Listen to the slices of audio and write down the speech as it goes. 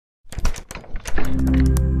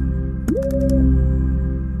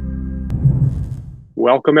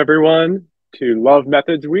Welcome everyone to Love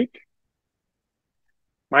Methods Week.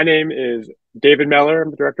 My name is David Meller.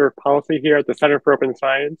 I'm the Director of Policy here at the Center for Open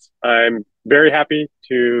Science. I'm very happy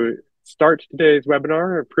to start today's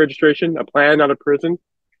webinar, Preregistration, a Plan Out of Prison.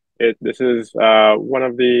 This is one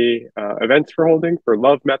of the events we're holding for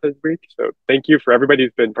Love Methods Week. So thank you for everybody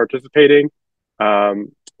who's been participating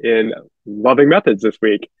in loving methods this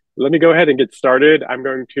week. Let me go ahead and get started. I'm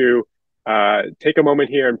going to take a moment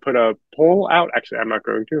here and put a poll out. Actually, I'm not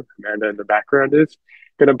going to. Amanda in the background is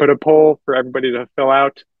going to put a poll for everybody to fill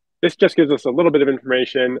out. This just gives us a little bit of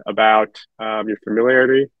information about your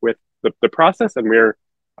familiarity with the process, and we're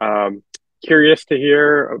curious to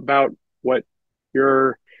hear about what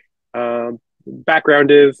your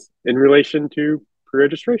background is in relation to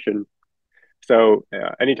pre-registration. So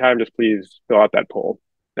anytime, just please fill out that poll.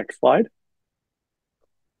 Next slide.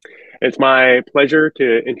 It's my pleasure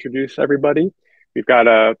to introduce everybody. We've got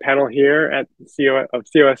a panel here at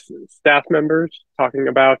COS staff members talking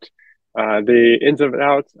about the ins and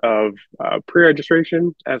outs of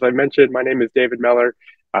pre-registration. As I mentioned, my name is David Meller,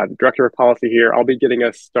 the Director of Policy here. I'll be getting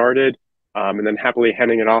us started and then happily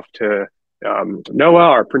handing it off to Noah,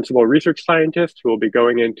 our Principal Research Scientist, who will be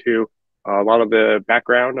going into a lot of the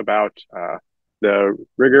background about the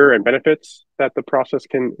rigor and benefits that the process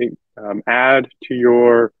can add to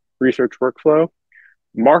your research workflow.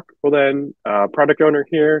 Mark will then, product owner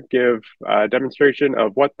here, give a demonstration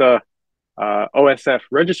of what the OSF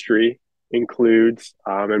registry includes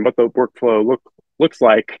and what the workflow looks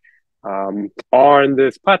like on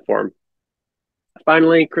this platform.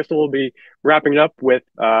 Finally, Crystal will be wrapping it up with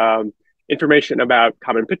information about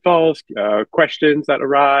common pitfalls, questions that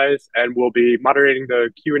arise, and we'll be moderating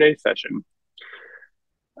the Q&A session.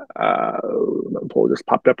 The poll just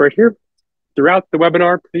popped up right here. Throughout the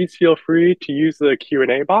webinar, please feel free to use the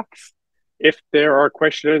Q&A box. If there are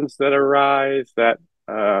questions that arise that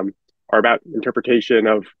are about interpretation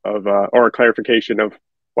of or a clarification of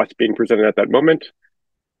what's being presented at that moment,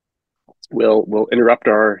 we'll interrupt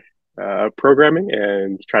our programming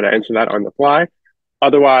and try to answer that on the fly.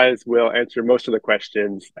 Otherwise, we'll answer most of the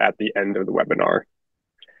questions at the end of the webinar.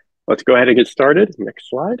 Let's go ahead and get started. Next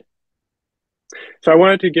slide. So I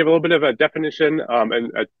wanted to give a little bit of a definition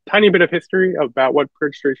and a tiny bit of history about what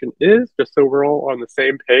pre-registration is, just so we're all on the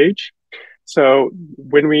same page. So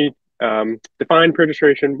when we define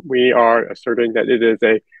pre-registration, we are asserting that it is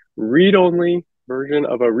a read-only version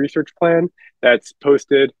of a research plan that's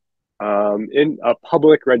posted in a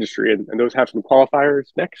public registry, and those have some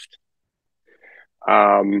qualifiers next,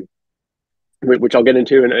 which I'll get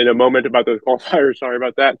into in a moment about those qualifiers. Sorry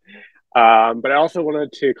about that. But I also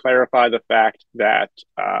wanted to clarify the fact that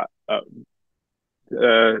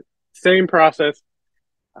the same process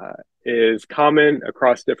is common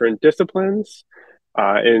across different disciplines,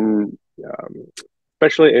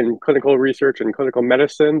 especially in clinical research and clinical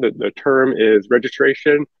medicine. The term is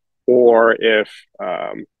registration, or if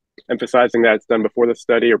emphasizing that it's done before the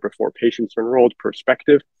study or before patients are enrolled,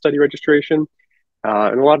 prospective study registration.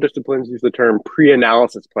 And a lot of disciplines use the term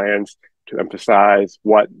pre-analysis plans to emphasize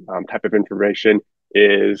what type of information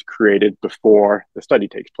is created before the study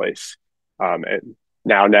takes place. And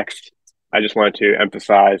now next, I just wanted to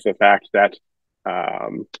emphasize the fact that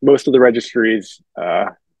most of the registries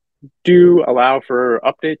do allow for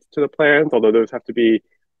updates to the plans, although those have to be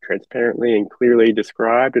transparently and clearly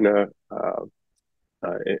described in a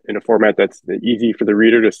format that's easy for the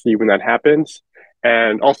reader to see when that happens.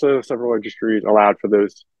 And also several registries allowed for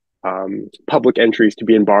those public entries to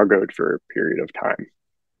be embargoed for a period of time.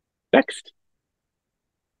 Next.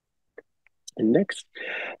 And next,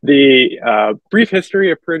 the brief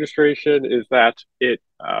history of pre-registration is that it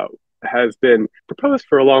has been proposed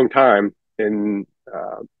for a long time in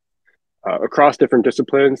across different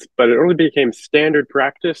disciplines, but it only became standard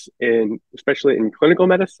practice especially in clinical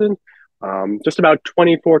medicine, just about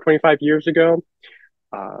 25 years ago.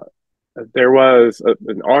 There was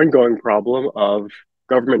an ongoing problem of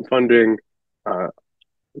government funding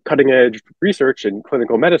cutting-edge research in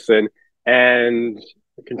clinical medicine, and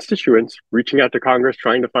constituents reaching out to Congress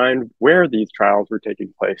trying to find where these trials were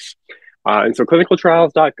taking place. And so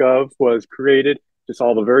clinicaltrials.gov was created to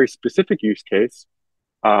solve a very specific use case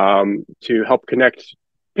to help connect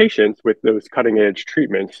patients with those cutting-edge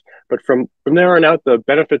treatments. But from there on out, the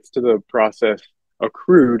benefits to the process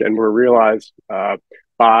accrued and were realized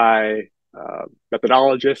by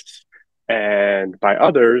methodologists and by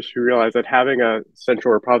others who realized that having a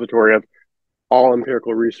central repository of all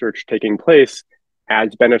empirical research taking place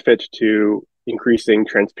adds benefit to increasing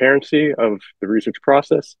transparency of the research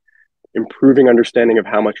process, improving understanding of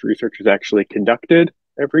how much research is actually conducted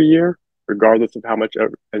every year, regardless of how much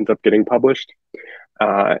ends up getting published,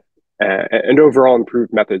 and overall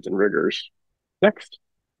improved methods and rigors. Next.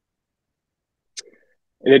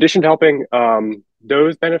 In addition to helping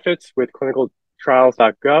those benefits with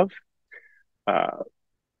clinicaltrials.gov,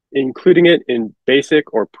 including it in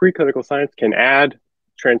basic or preclinical science can add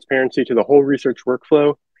transparency to the whole research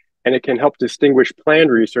workflow, and it can help distinguish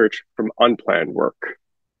planned research from unplanned work.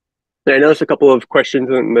 And I noticed a couple of questions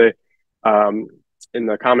in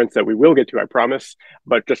the comments that we will get to, I promise,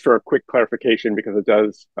 but just for a quick clarification, because it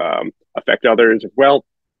does affect others as well.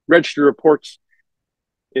 Registry reports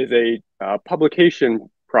is a publication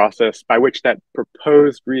process by which that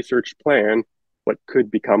proposed research plan, what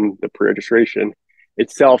could become the pre-registration,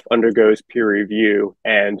 itself undergoes peer review,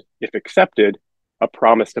 and if accepted, a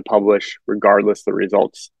promise to publish regardless of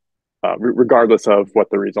what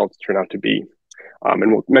the results turn out to be.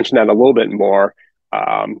 And we'll mention that a little bit more,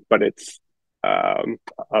 but it's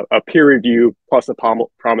a peer review plus a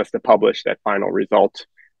promise to publish that final result,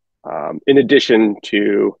 in addition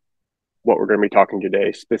to what we're going to be talking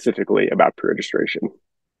today specifically about pre-registration.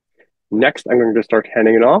 Next, I'm going to start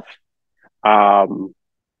handing it off.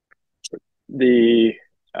 The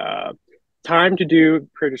time to do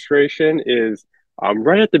pre-registration is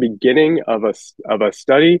right at the beginning of a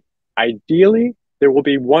study. Ideally, there will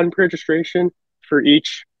be one pre-registration for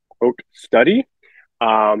each quote study.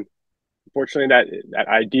 Unfortunately, that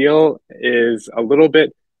ideal is a little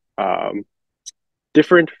bit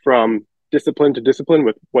different from discipline to discipline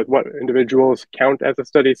with what individuals count as a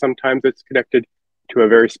study. Sometimes it's connected to a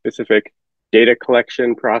very specific data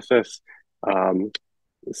collection process.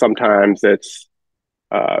 Sometimes it's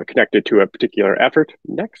connected to a particular effort.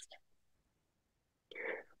 Next.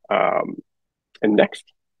 And next.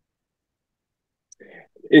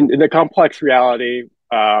 In the complex reality,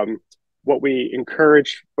 what we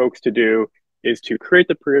encourage folks to do is to create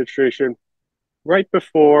the pre-registration right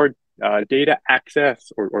before data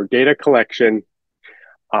access or data collection.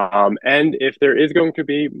 And if there is going to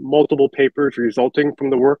be multiple papers resulting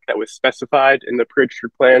from the work that was specified in the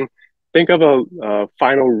pre-registered plan, think of a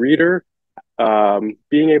final reader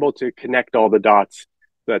being able to connect all the dots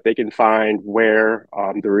so that they can find where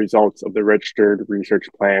the results of the registered research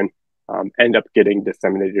plan end up getting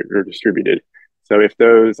disseminated or distributed. So if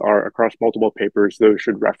those are across multiple papers, those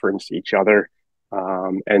should reference each other,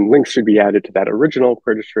 and links should be added to that original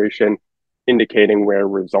pre-registration indicating where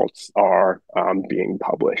results are being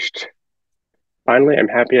published. Finally, I'm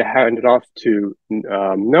happy to hand it off to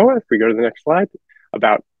Noah, if we go to the next slide,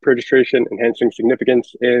 about pre-registration enhancing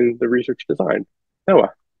significance in the research design.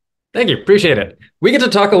 Noah. Thank you, appreciate it. We get to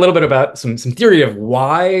talk a little bit about some theory of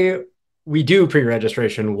why we do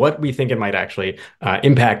pre-registration, what we think it might actually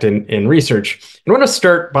impact in research. I want to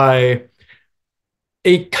start by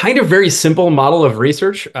a kind of very simple model of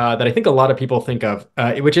research that I think a lot of people think of,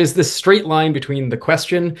 which is this straight line between the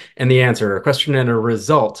question and the answer, a question and a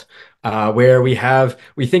result, where we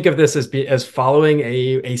think of this as following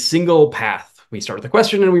a single path. We start with a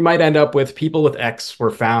question and we might end up with people with X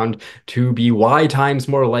were found to be Y times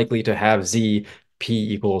more likely to have Z,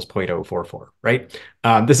 P equals 0.044, right?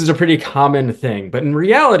 This is a pretty common thing, but in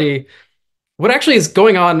reality, what actually is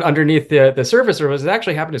going on underneath the surface, or what's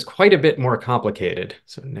actually happened, is quite a bit more complicated.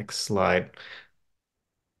 So next slide.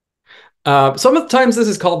 Sometimes this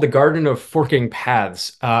is called the garden of forking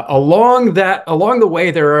paths. Along the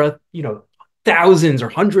way, there are thousands or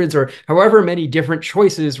hundreds or however many different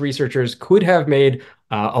choices researchers could have made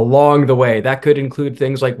along the way. That could include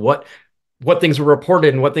things like what things were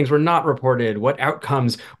reported and what things were not reported, what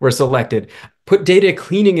outcomes were selected. Put data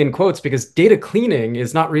cleaning in quotes, because data cleaning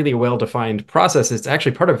is not really a well-defined process. It's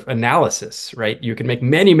actually part of analysis, right? You can make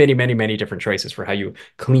many, many, many, many different choices for how you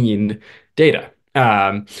clean data.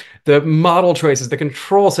 The model choices, the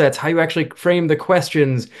control sets, how you actually frame the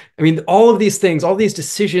questions. I mean, all of these things, all these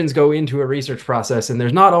decisions go into a research process, and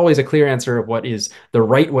there's not always a clear answer of what is the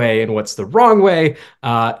right way and what's the wrong way.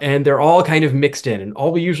 And they're all kind of mixed in, and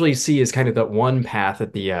all we usually see is kind of that one path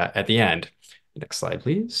at the end. Next slide,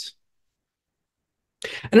 please.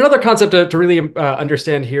 And another concept to really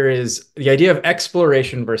understand here is the idea of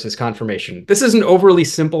exploration versus confirmation. This is an overly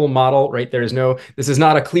simple model, right? This is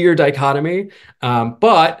not a clear dichotomy,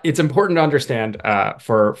 but it's important to understand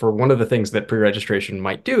for one of the things that pre-registration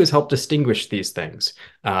might do is help distinguish these things.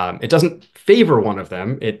 It doesn't favor one of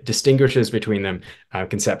them, it distinguishes between them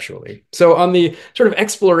conceptually. So on the sort of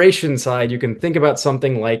exploration side, you can think about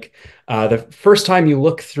something like the first time you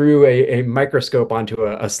look through a microscope onto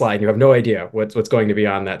a slide, and you have no idea what's going to be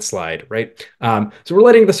on that slide, right? So we're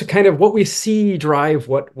letting this kind of what we see drive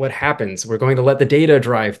what happens. We're going to let the data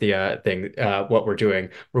drive the what we're doing.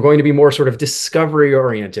 We're going to be more sort of discovery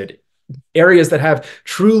oriented. Areas that have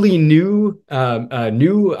truly new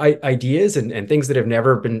ideas and things that have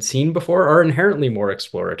never been seen before are inherently more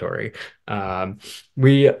exploratory.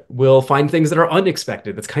 We will find things that are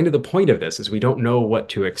unexpected. That's kind of the point of this, is we don't know what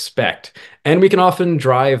to expect, and we can often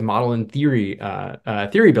drive model and theory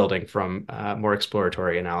building from more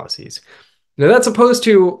exploratory analyses. Now, that's opposed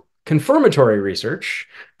to confirmatory research,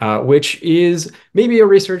 which is maybe a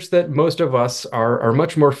research that most of us are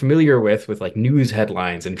much more familiar with like news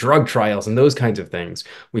headlines and drug trials and those kinds of things.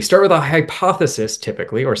 We start with a hypothesis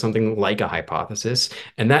typically, or something like a hypothesis,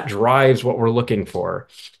 and that drives what we're looking for.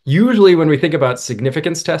 Usually when we think about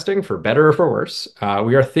significance testing, for better or for worse,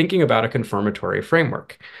 we are thinking about a confirmatory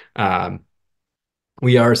framework.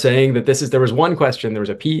 We are saying that there was one question, there was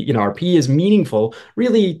a P, our P is meaningful,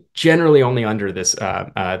 really generally only under this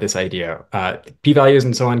idea. P values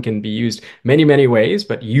and so on can be used many, many ways,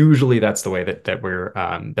 but usually that's the way that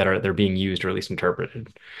they're being used, or at least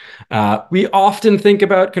interpreted. We often think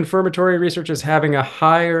about confirmatory research as having a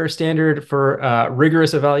higher standard for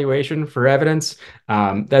rigorous evaluation for evidence.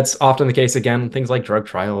 That's often the case, again, things like drug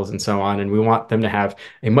trials and so on, and we want them to have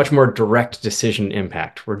a much more direct decision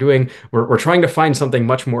impact. We're trying to find something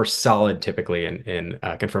much more solid typically in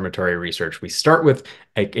confirmatory research. We start with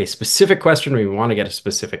a specific question, we want to get a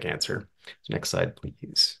specific answer. Next slide,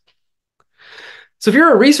 please. So if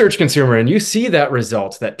you're a research consumer and you see that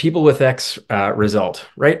result, that people with X result,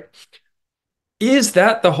 right? Is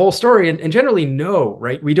that the whole story? And generally, no,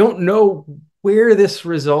 right? We don't know where this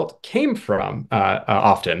result came from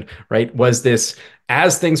often, right? Was this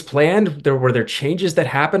as things planned? Were there changes that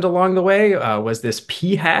happened along the way? Was this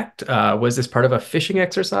p-hacked? Was this part of a phishing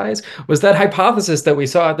exercise? Was that hypothesis that we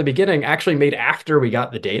saw at the beginning actually made after we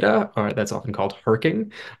got the data? Or that's often called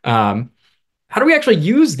herking. How do we actually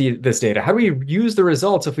use this data? How do we use the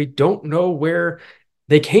results if we don't know where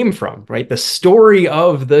they came from, right? The story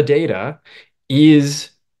of the data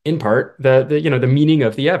is in part the meaning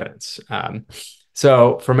of the evidence.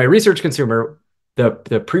 So from a research consumer,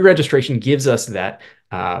 the pre-registration gives us that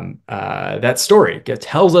story. It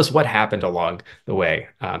tells us what happened along the way,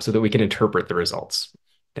 so that we can interpret the results.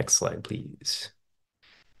 Next slide, please.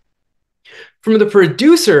 From the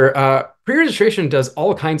producer, pre-registration does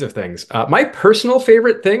all kinds of things. My personal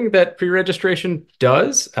favorite thing that pre-registration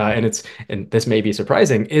does, and this may be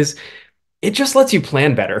surprising, is it just lets you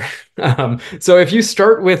plan better. So if you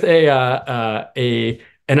start with an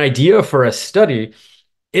idea for a study,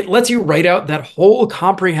 it lets you write out that whole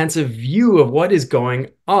comprehensive view of what is going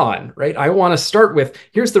on, right? I want to start with,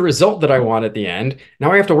 here's the result that I want at the end.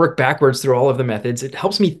 Now I have to work backwards through all of the methods. It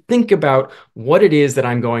helps me think about what it is that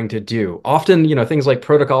I'm going to do. Often, things like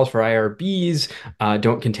protocols for IRBs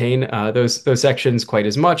don't contain those sections quite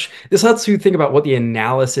as much. This lets you think about what the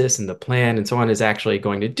analysis and the plan and so on is actually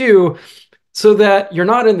going to do, so that you're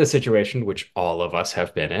not in the situation, which all of us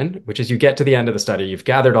have been in, which is you get to the end of the study, you've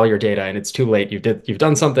gathered all your data, and it's too late. You've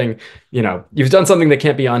done something, you've done something that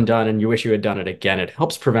can't be undone, and you wish you had done it again. It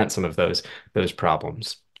helps prevent some of those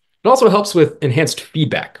problems. It also helps with enhanced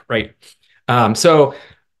feedback, right? So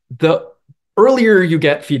the earlier you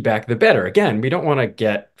get feedback, the better. Again, we don't want to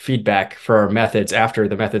get feedback for our methods after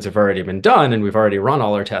the methods have already been done and we've already run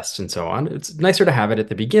all our tests and so on. It's nicer to have it at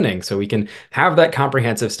the beginning so we can have that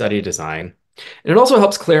comprehensive study design. And it also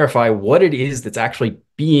helps clarify what it is that's actually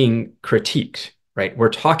being critiqued, right? We're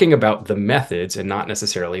talking about the methods and not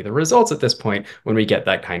necessarily the results at this point when we get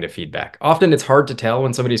that kind of feedback. Often it's hard to tell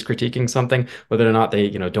when somebody's critiquing something, whether or not they,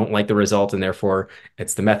 don't like the result and therefore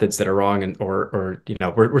it's the methods that are wrong, and or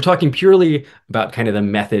we're talking purely about kind of the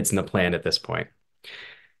methods and the plan at this point.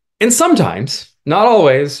 And sometimes, not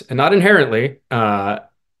always, and not inherently,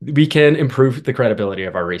 we can improve the credibility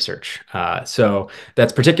of our research. So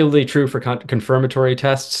that's particularly true for confirmatory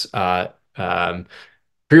tests.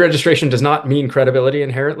 Pre-registration does not mean credibility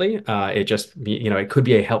inherently. It just, it could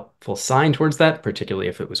be a helpful sign towards that, particularly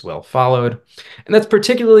if it was well followed. And that's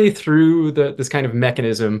particularly through this kind of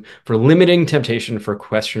mechanism for limiting temptation for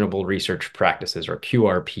questionable research practices, or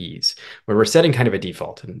QRPs, where we're setting kind of a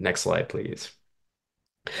default. Next slide, please.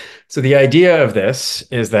 So the idea of this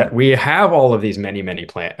is that we have all of these many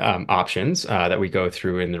options that we go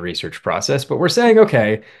through in the research process, but we're saying,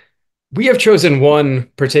 okay, We have chosen one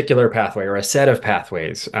particular pathway or a set of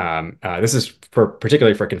pathways. This is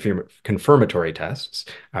particularly for confirmatory tests,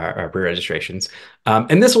 pre-registrations,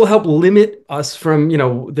 and this will help limit us from,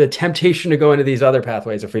 the temptation to go into these other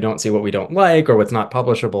pathways if we don't see what we don't like or what's not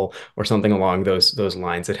publishable or something along those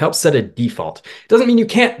lines. It helps set a default. It doesn't mean you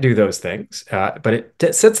can't do those things, but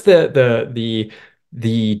it sets the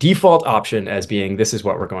default option as being this is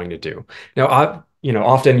what we're going to do. Now,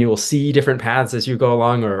 often you will see different paths as you go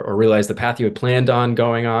along or realize the path you had planned on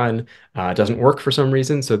going on doesn't work for some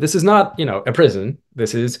reason. So this is not, a prison.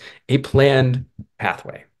 This is a planned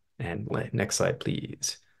pathway. And next slide,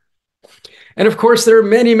 please. And of course, there are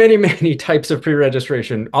many, many, many types of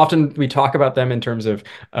pre-registration. Often we talk about them in terms of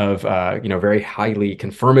very highly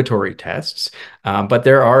confirmatory tests, but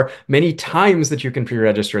there are many times that you can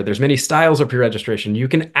pre-register. There's many styles of pre-registration. You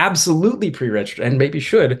can absolutely pre-register and maybe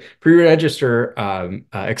should pre-register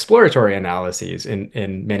exploratory analyses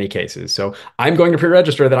in many cases. So I'm going to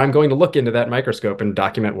pre-register that I'm going to look into that microscope and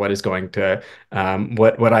document what is going to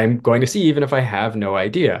what I'm going to see, even if I have no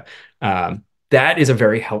idea. That is a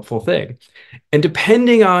very helpful thing. And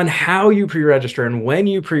depending on how you pre-register and when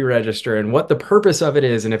you pre-register and what the purpose of it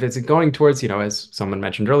is, and if it's going towards, as someone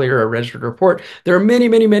mentioned earlier, a registered report, there are many,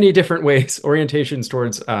 many, many different ways, orientations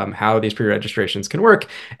towards how these pre-registrations can work.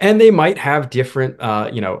 And they might have different,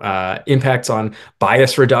 impacts on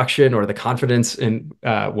bias reduction or the confidence in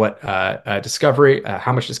what discovery,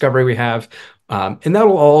 how much discovery we have. And that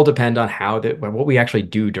will all depend on what we actually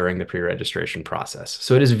do during the pre-registration process.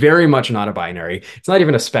 So it is very much not a binary. It's not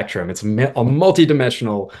even a spectrum. It's a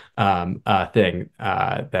multi-dimensional thing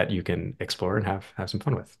that you can explore and have some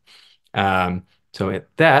fun with. So at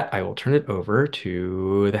that, I will turn it over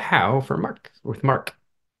to the how for Mark.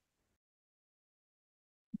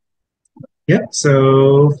 Yep,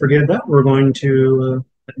 so forget that. We're going to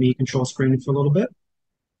let me control screen for a little bit.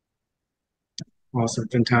 Awesome,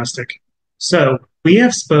 fantastic. So we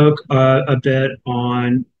have spoke a bit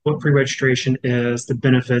on what pre-registration is, the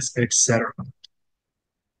benefits, etc.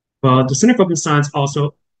 Well, the Center for Open Science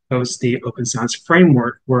also hosts the Open Science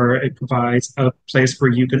Framework, where it provides a place where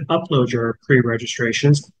you can upload your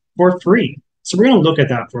pre-registrations for free. So we're going to look at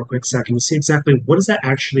that for a quick second to see exactly what does that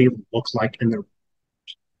actually look like in the.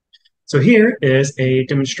 So here is a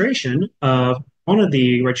demonstration of one of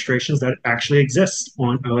the registrations that actually exists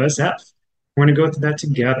on OSF. We're going to go through that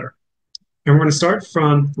together. And we're going to start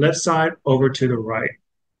from left side over to the right.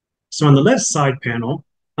 So on the left side panel,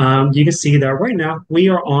 you can see that right now we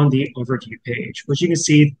are on the overview page, which you can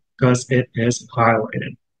see because it is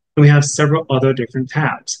highlighted. And we have several other different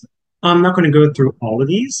tabs. I'm not going to go through all of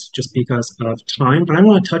these just because of time, but I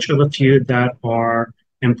want to touch on a few that are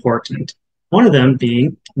important. One of them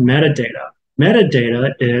being metadata.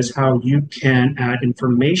 Metadata is how you can add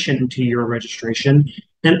information into your registration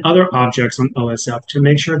and other objects on OSF to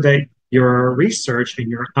make sure that your research and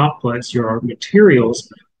your outputs, your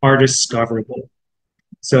materials are discoverable.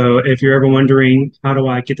 So if you're ever wondering, how do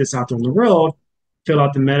I get this out there in the world, fill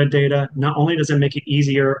out the metadata. Not only does it make it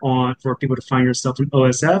easier for people to find your stuff in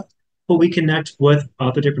OSF, but we connect with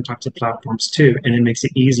other different types of platforms too, and it makes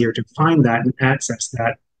it easier to find that and access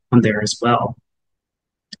that on there as well.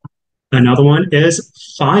 Another one is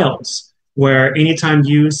files, where anytime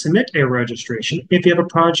you submit a registration, if you have a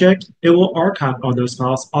project, it will archive all those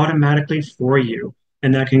files automatically for you.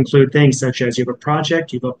 And that can include things such as you have a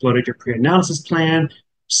project, you've uploaded your pre-analysis plan,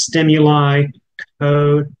 stimuli,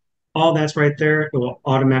 code, all that's right there. It will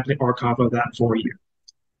automatically archive all that for you.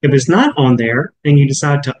 If it's not on there and you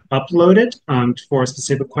decide to upload it for a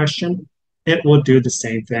specific question, it will do the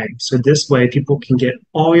same thing. So this way, people can get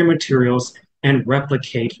all your materials and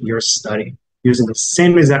replicate your study using the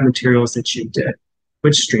same exact materials that you did,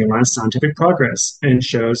 which streamlines scientific progress and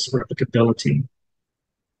shows replicability.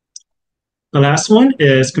 The last one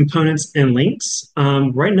is components and links.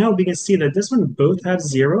 Right now, we can see that this one both have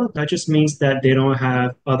 0. That just means that they don't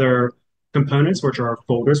have other components, which are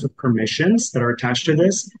folders with permissions that are attached to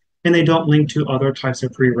this, and they don't link to other types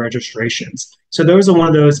of pre-registrations. So those are one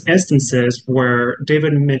of those instances where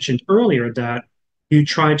David mentioned earlier that you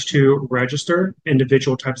tried to register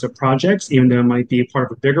individual types of projects, even though it might be part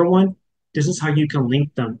of a bigger one. This is how you can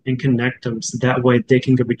link them and connect them so that way they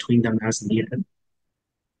can go between them as needed.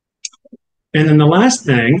 And then the last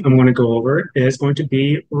thing I'm going to go over is going to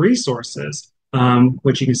be resources,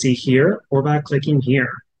 which you can see here or by clicking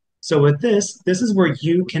here. So with this is where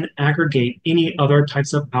you can aggregate any other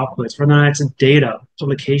types of outputs, whether or not it's data,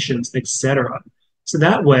 publications, etc. So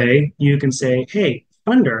that way you can say, hey,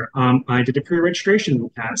 funder, I did a pre-registration in the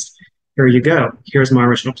past. Here you go. Here's my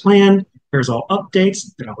original plan. Here's all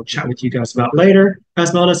updates that I will chat with you guys about later,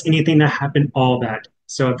 as well as anything that happened, all that.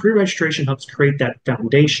 So pre-registration helps create that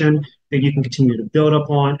foundation that you can continue to build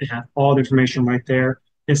upon and have all the information right there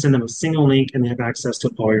and send them a single link and they have access to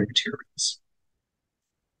all your materials.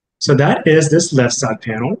 So that is this left side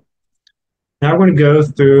panel. Now we're going to go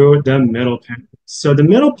through the middle panel. So the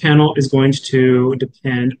middle panel is going to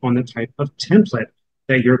depend on the type of template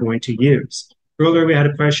that you're going to use. Earlier, we had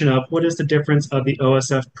a question of what is the difference of the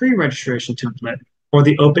OSF pre-registration template or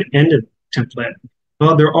the open-ended template?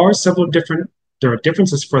 Well, there are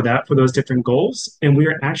differences for that, for those different goals, and we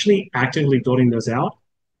are actually actively building those out.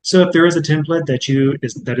 So if there is a template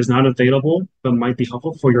that is not available but might be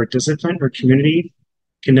helpful for your discipline or community,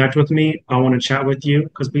 connect with me. I want to chat with you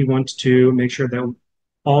because we want to make sure that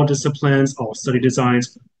all disciplines, all study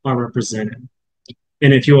designs are represented.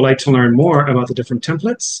 And if you would like to learn more about the different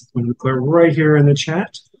templates, I'm going to put right here in the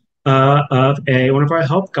chat of one of our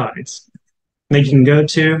help guides that you can go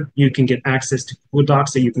to. You can get access to Google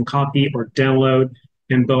Docs that you can copy or download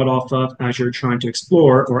and build off of as you're trying to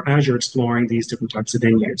explore or as you're exploring these different types of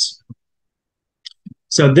venues.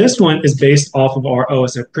 So this one is based off of our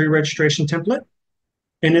OSF pre-registration template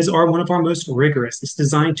and is one of our most rigorous. It's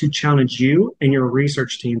designed to challenge you and your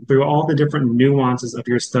research team through all the different nuances of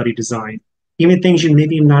your study design, even things you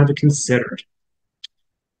maybe not have considered.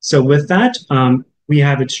 So with that, we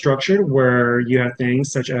have it structured where you have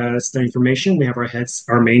things such as the information. We have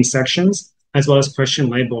our main sections, as well as question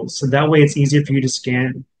labels. So that way it's easier for you to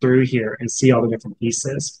scan through here and see all the different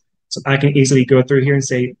pieces. So I can easily go through here and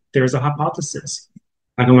say, there's a hypothesis.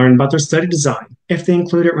 I can learn about their study design, if they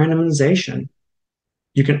included randomization.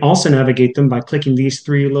 You can also navigate them by clicking these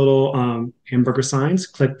three little hamburger signs.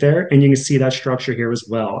 Click there, and you can see that structure here as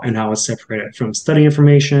well and how it's separated from study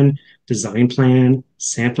information, design plan,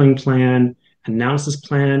 sampling plan, analysis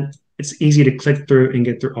plan. It's easy to click through and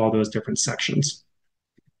get through all those different sections.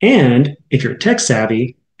 And if you're tech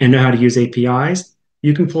savvy and know how to use APIs,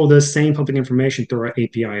 you can pull this same public information through our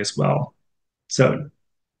API as well.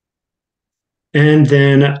 And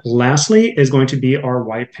then lastly is going to be our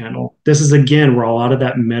white panel. This is again where a lot of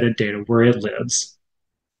that metadata, where it lives.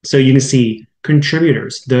 So you can see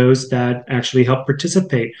contributors, those that actually help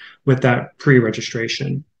participate with that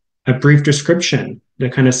pre-registration. A brief description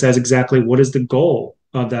that kind of says exactly what is the goal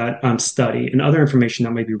of that study and other information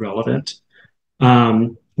that might be relevant.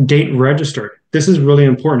 Date registered. This is really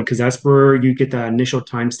important because that's where you get that initial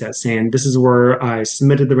timestamp saying this is where I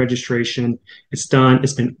submitted the registration. It's done.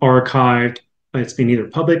 It's been archived. It's been either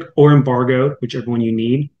public or embargoed, whichever one you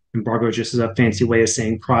need. Embargo just is a fancy way of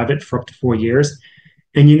saying private for up to 4 years.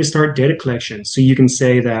 And you can start data collection. So you can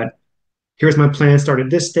say that here's my plan, started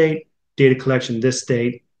this date, data collection this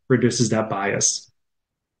date, reduces that bias.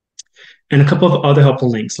 And a couple of other helpful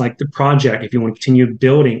links, like the project, if you want to continue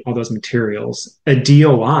building all those materials, a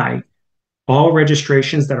DOI. All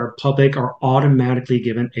registrations that are public are automatically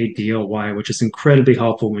given a DOI, which is incredibly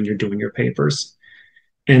helpful when you're doing your papers.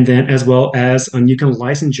 And then as well as you can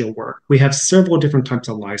license your work. We have several different types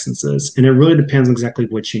of licenses, and it really depends on exactly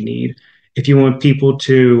what you need. If you want people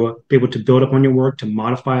to be able to build up on your work, to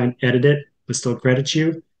modify and edit it, but still credit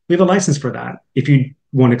you, we have a license for that. If you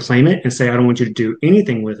want to claim it and say, I don't want you to do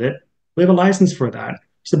anything with it, we have a license for that.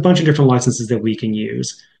 There's a bunch of different licenses that we can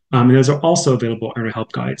use. And those are also available in our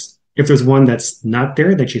help guides. If there's one that's not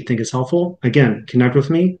there that you think is helpful, again, connect with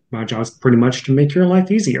me. My job is pretty much to make your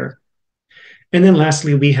life easier. And then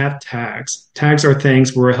lastly, we have tags. Tags are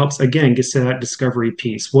things where it helps, again, get to that discovery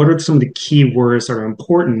piece. What are some of the key words that are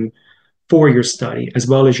important for your study, as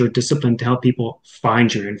well as your discipline to help people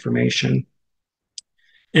find your information?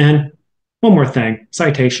 And one more thing,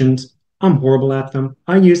 citations. I'm horrible at them.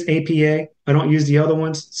 I use APA. I don't use the other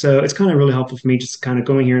ones. So it's kind of really helpful for me just kind of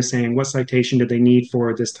going here and saying, what citation do they need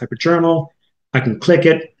for this type of journal? I can click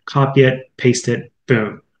it, copy it, paste it,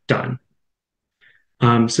 boom, done.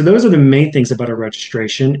 So those are the main things about a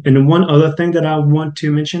registration. And then one other thing that I want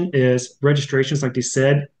to mention is registrations, like they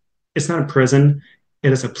said, it's not a prison,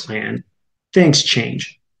 it is a plan. Things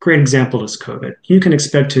change. Great example is COVID. You can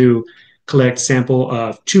expect to collect sample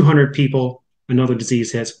of 200 people, another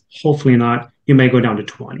disease hits, hopefully not, you may go down to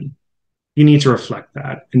 20. You need to reflect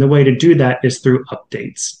that. And the way to do that is through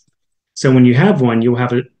updates. So when you have one, you'll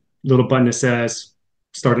have a little button that says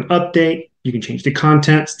start an update. You can change the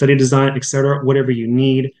content, study design, etc., whatever you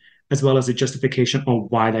need, as well as a justification on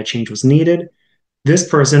why that change was needed. This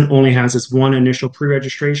person only has this one initial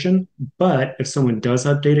pre-registration, but if someone does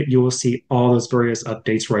update it, you will see all those various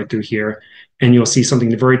updates right through here. And you'll see something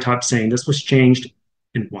at the very top saying this was changed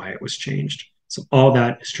and why it was changed. So all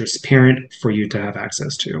that is transparent for you to have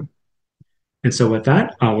access to. And so with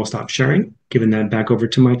that, I will stop sharing, giving that back over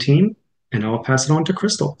to my team, and I will pass it on to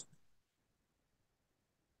Crystal.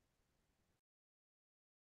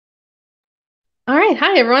 All right.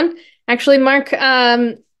 Hi, everyone. Actually, Mark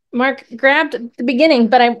grabbed the beginning,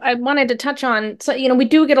 but I wanted to touch on, so, we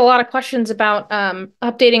do get a lot of questions about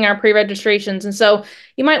updating our pre-registrations. And so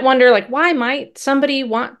you might wonder, like, why might somebody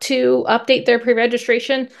want to update their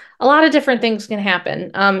pre-registration? A lot of different things can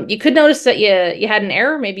happen. You could notice that you had an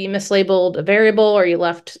error, maybe you mislabeled a variable or you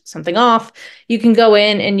left something off. You can go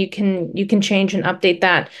in and you can change and update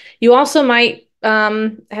that. You also might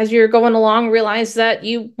as you're going along, realize that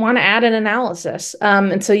you want to add an analysis.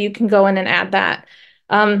 And so you can go in and add that.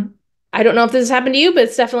 Um, I don't know if this has happened to you, but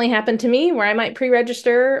it's definitely happened to me where I might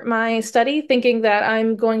pre-register my study thinking that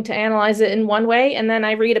I'm going to analyze it in one way, and then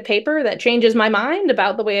I read a paper that changes my mind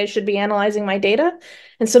about the way I should be analyzing my data.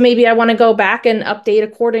 And so maybe I want to go back and update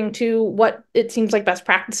according to what it seems like best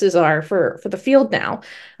practices are for the field now.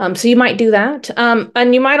 So you might do that.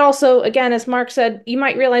 And you might also, again, as Mark said, you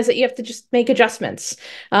might realize that you have to just make adjustments.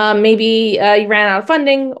 Maybe you ran out of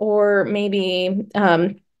funding, or maybe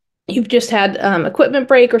you've just had equipment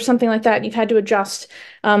break or something like that. You've had to adjust,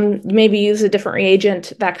 maybe use a different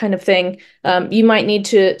reagent, that kind of thing. You might need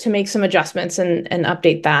to make some adjustments and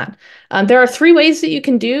update that. There are 3 ways that you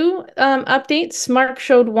can do updates. Mark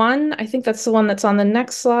showed one. I think that's the one that's on the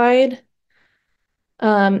next slide.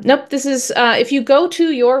 Nope, this is if you go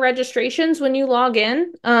to your registrations when you log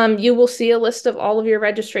in, you will see a list of all of your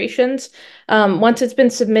registrations. Once it's been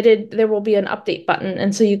submitted, there will be an update button.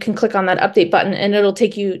 And so you can click on that update button and it'll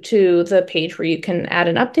take you to the page where you can add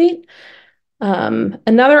an update.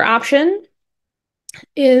 Another option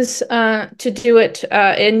is to do it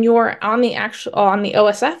on the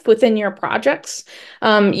OSF within your projects.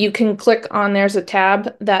 You can click on, there's a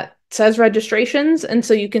tab that says registrations, and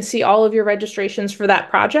so you can see all of your registrations for that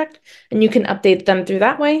project, and you can update them through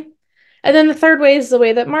that way. And then the third way is the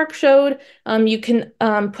way that Mark showed. You can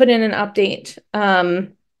put in an update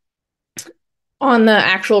on the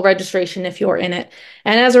actual registration if you're in it.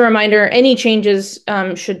 And as a reminder, any changes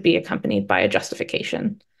should be accompanied by a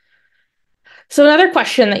justification. So another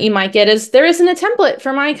question that you might get is, there isn't a template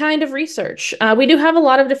for my kind of research. We do have a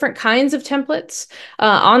lot of different kinds of templates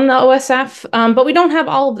on the OSF, but we don't have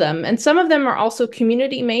all of them. And some of them are also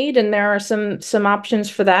community made, and there are some options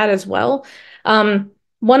for that as well.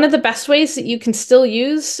 One of the best ways that you can still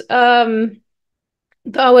use the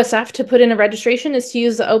OSF to put in a registration is to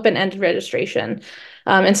use the open-ended registration.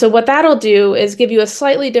 And so what that'll do is give you a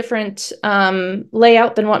slightly different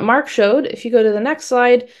layout than what Mark showed. If you go to the next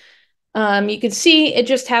slide, you can see it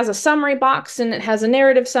just has a summary box, and it has a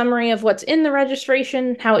narrative summary of what's in the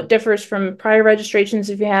registration, how it differs from prior registrations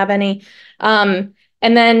if you have any.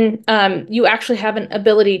 And then you actually have an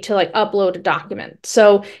ability to upload a document.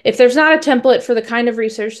 So if there's not a template for the kind of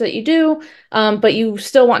research that you do, but you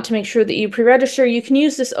still want to make sure that you pre-register, you can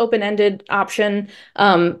use this open-ended option,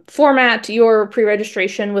 format your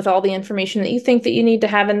pre-registration with all the information that you think that you need to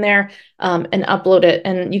have in there, and upload it,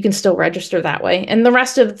 and you can still register that way. And the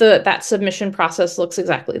rest of that submission process looks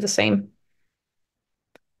exactly the same.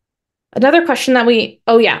 Another question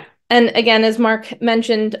and again, as Mark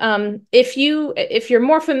mentioned, if you're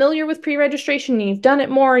more familiar with pre-registration and you've done it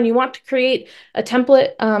more and you want to create a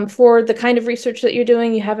template for the kind of research that you're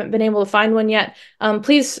doing, you haven't been able to find one yet,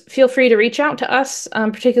 please feel free to reach out to us,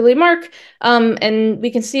 particularly Mark, and we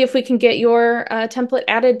can see if we can get your template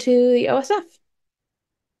added to the OSF.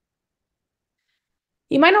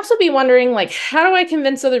 You might also be wondering, how do I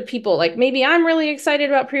convince other people? Maybe I'm really excited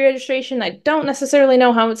about pre-registration. I don't necessarily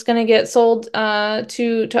know how it's going to get sold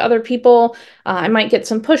to other people. I might get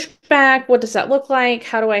some pushback. What does that look like?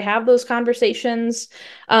 How do I have those conversations?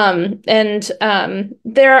 There's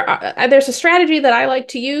a strategy that I like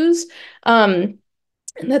to use.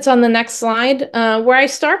 That's on the next slide, where I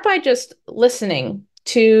start by just listening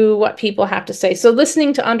to what people have to say. So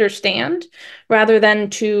listening to understand rather than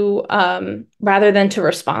to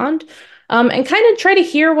respond, and kind of try to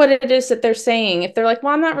hear what it is that they're saying. If they're like,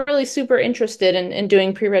 well, I'm not really super interested in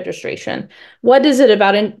doing pre-registration. What is it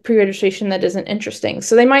about pre-registration that isn't interesting?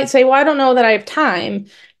 So they might say, well, I don't know that I have time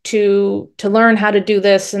to learn how to do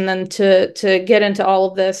this and then to get into all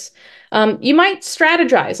of this. You might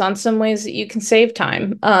strategize on some ways that you can save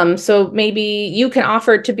time. So maybe you can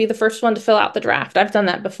offer to be the first one to fill out the draft. I've done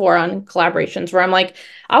that before on collaborations where I'm like,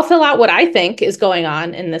 I'll fill out what I think is going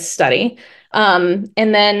on in this study. And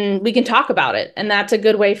then we can talk about it. And that's a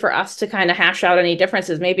good way for us to kind of hash out any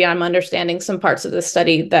differences. Maybe I'm understanding some parts of the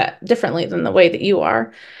study that differently than the way that you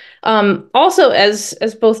are. Also, as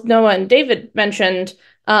both Noah and David mentioned,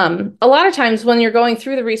 a lot of times when you're going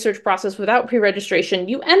through the research process without pre-registration,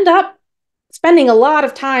 you end up spending a lot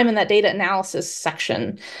of time in that data analysis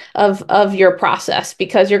section of your process,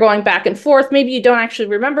 because you're going back and forth. Maybe you don't actually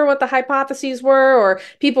remember what the hypotheses were, or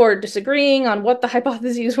people are disagreeing on what the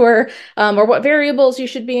hypotheses were, or what variables you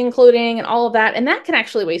should be including and all of that. And that can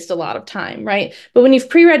actually waste a lot of time, right? But when you've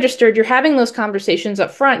pre-registered, you're having those conversations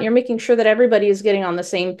up front, you're making sure that everybody is getting on the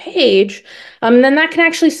same page. Then that can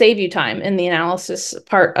actually save you time in the analysis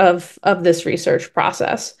part of this research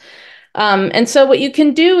process. And so what you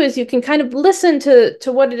can do is you can kind of listen to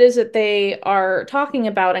what it is that they are talking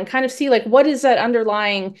about, and kind of see like what is that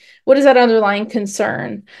underlying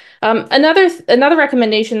concern. Another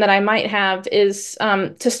recommendation that I might have is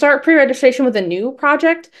to start pre-registration with a new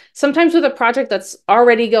project, sometimes with a project that's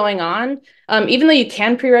already going on. Even though you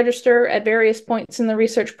can pre-register at various points in the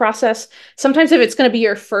research process, sometimes if it's going to be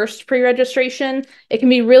your first pre-registration, it can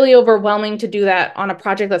be really overwhelming to do that on a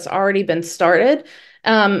project that's already been started.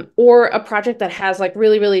 Or a project that has like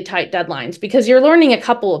really, really tight deadlines, because you're learning a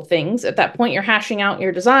couple of things. At that point, you're hashing out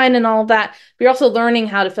your design and all of that, but you're also learning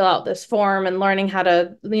how to fill out this form and learning how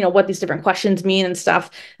to, what these different questions mean and stuff.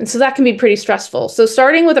 And so that can be pretty stressful. So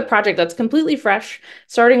starting with a project that's completely fresh,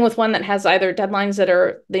 starting with one that has either deadlines that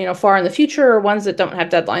are, far in the future, or ones that don't have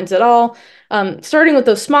deadlines at all. Starting with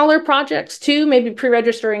those smaller projects too, maybe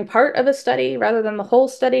pre-registering part of a study rather than the whole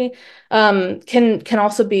study, can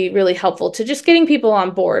also be really helpful to just getting people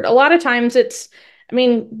on board. A lot of times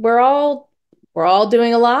we're all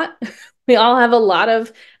doing a lot. We all have a lot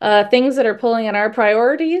of things that are pulling at our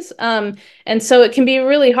priorities. And so it can be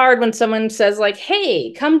really hard when someone says like,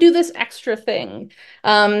 hey, come do this extra thing.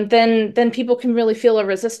 Then people can really feel a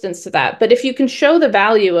resistance to that. But if you can show the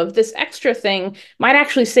value of this extra thing, might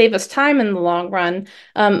actually save us time in the long run,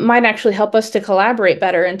 might actually help us to collaborate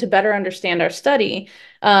better and to better understand our study,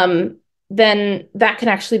 then that can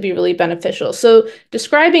actually be really beneficial. So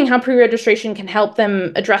describing how pre-registration can help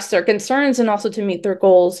them address their concerns and also to meet their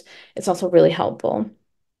goals, it's also really helpful.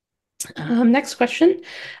 Next question.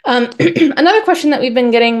 Another question that we've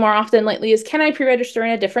been getting more often lately is, can I pre-register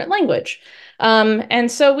in a different language? And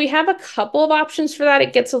so we have a couple of options for that.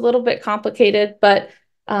 It gets a little bit complicated, but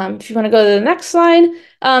if you want to go to the next slide,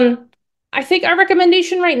 I think our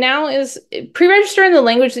recommendation right now is pre-register in the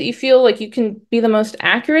language that you feel like you can be the most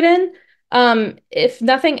accurate in. If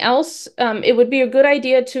nothing else, it would be a good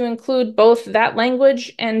idea to include both that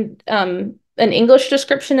language and an English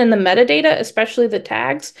description in the metadata, especially the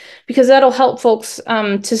tags, because that'll help folks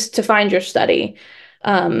to find your study.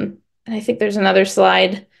 And I think there's another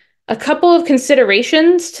slide. A couple of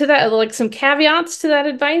considerations to that, like some caveats to that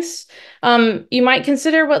advice. You might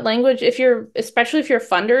consider what language, especially if your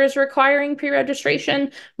funder is requiring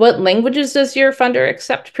pre-registration, what languages does your funder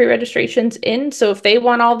accept pre-registrations in? So if they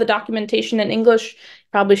want all the documentation in English, you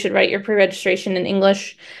probably should write your pre-registration in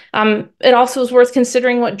English. It also is worth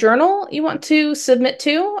considering what journal you want to submit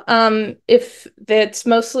to. If that's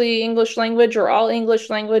mostly English language or all English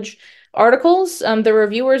language articles, the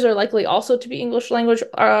reviewers are likely also to be English language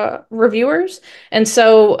reviewers. And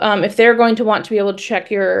so if they're going to want to be able to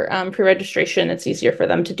check your pre-registration, it's easier for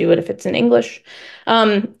them to do it if it's in English.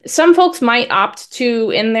 Some folks might opt to,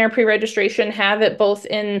 in their pre-registration, have it both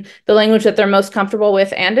in the language that they're most comfortable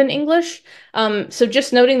with and in English. So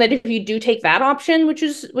just noting that if you do take that option, which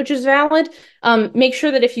is valid, make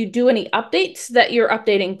sure that if you do any updates, that you're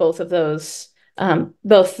updating both of those,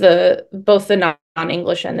 both the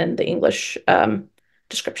non-English and then the English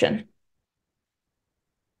description.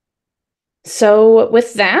 So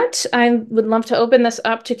with that, I would love to open this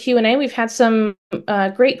up to Q&A. We've had some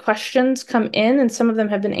great questions come in, and some of them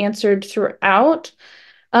have been answered throughout.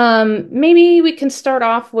 Maybe we can start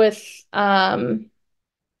off with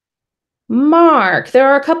Mark. There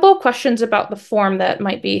are a couple of questions about the form that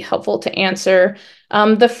might be helpful to answer.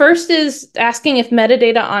 The first is asking if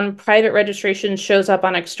metadata on private registration shows up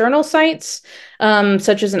on external sites,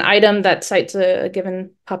 such as an item that cites a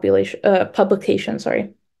given publication.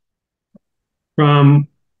 Sorry.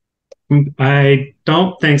 I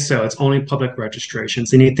don't think so. It's only public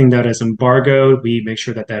registrations. Anything that is embargoed, we make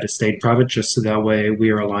sure that that is stayed private, just so that way we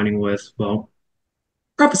are aligning with, well,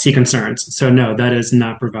 privacy concerns. So no, that is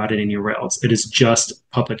not provided anywhere else. It is just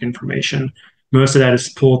public information. Most of that is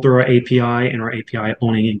pulled through our API, and our API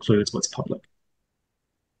only includes what's public.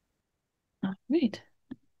 All right.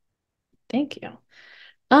 Thank you.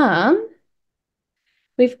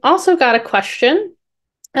 We've also got a question,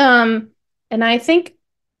 and I think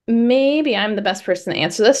maybe I'm the best person to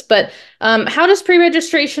answer this, but how does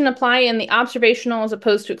pre-registration apply in the observational as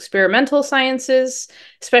opposed to experimental sciences,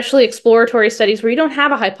 especially exploratory studies where you don't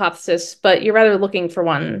have a hypothesis, but you're rather looking for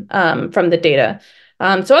one from the data?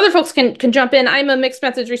 So other folks can jump in. I'm a mixed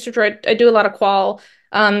methods researcher. I do a lot of qual.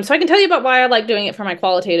 So I can tell you about why I like doing it for my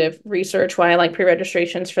qualitative research, why I like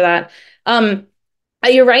pre-registrations for that.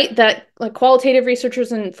 You're right that like qualitative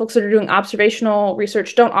researchers and folks that are doing observational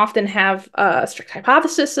research don't often have a strict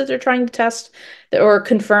hypothesis that they're trying to test or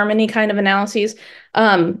confirm any kind of analyses.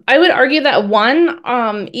 I would argue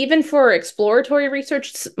that even for exploratory research,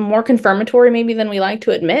 it's more confirmatory maybe than we like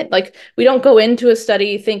to admit. Like we don't go into a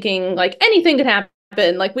study thinking like anything could happen.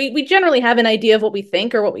 Like we generally have an idea of what we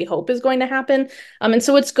think or what we hope is going to happen. And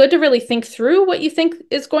so it's good to really think through what you think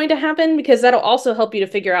is going to happen, because that'll also help you to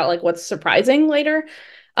figure out like what's surprising later.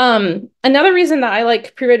 Another reason that I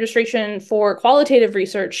like pre-registration for qualitative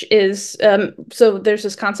research is so there's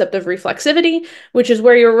this concept of reflexivity, which is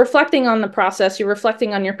where you're reflecting on the process, you're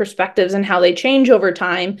reflecting on your perspectives and how they change over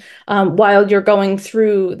time while you're going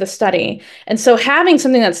through the study. And so having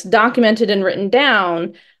something that's documented and written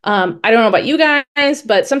down, I don't know about you guys,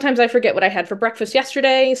 but sometimes I forget what I had for breakfast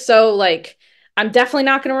yesterday. So like, I'm definitely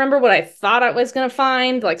not going to remember what I thought I was going to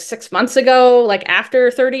find like 6 months ago, like after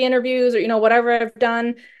 30 interviews or, whatever I've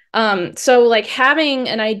done. So like having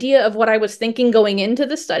an idea of what I was thinking going into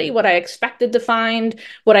the study, what I expected to find,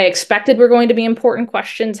 what I expected were going to be important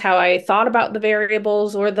questions, how I thought about the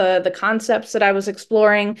variables or the concepts that I was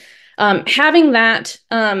exploring, having that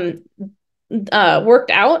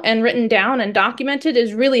worked out and written down and documented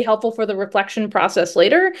is really helpful for the reflection process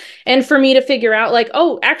later. And for me to figure out like,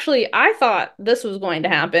 oh, actually, I thought this was going to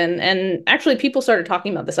happen. And actually people started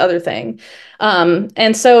talking about this other thing.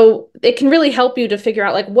 And so it can really help you to figure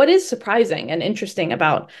out like what is surprising and interesting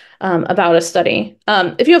about a study.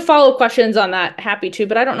 If you have follow-up questions on that, happy to,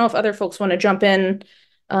 but I don't know if other folks want to jump in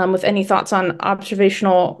with any thoughts on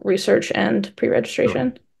observational research and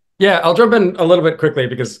pre-registration. Sure. Yeah, I'll jump in a little bit quickly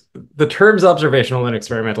because the terms observational and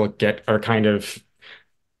experimental can get a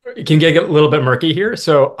little bit murky here.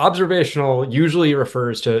 So observational usually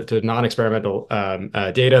refers to non-experimental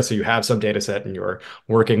data. So you have some data set and you're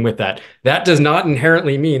working with that. That does not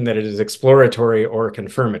inherently mean that it is exploratory or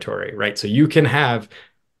confirmatory, right? So you can have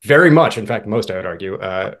very much, in fact, most I would argue,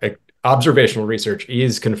 observational research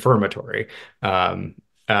is confirmatory.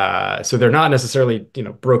 So they're not necessarily,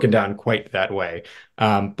 broken down quite that way.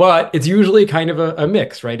 But it's usually kind of a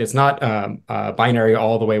mix, right? It's not binary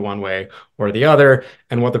all the way one way or the other.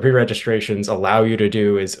 And what the pre-registrations allow you to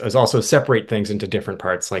do is also separate things into different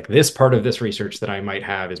parts. Like this part of this research that I might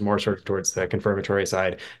have is more sort of towards the confirmatory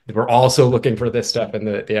side. We're also looking for this stuff in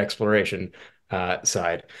the exploration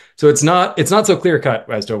side. So it's not so clear cut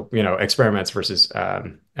as to, experiments versus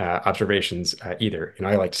observations either.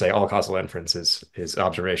 I like to say all causal inference is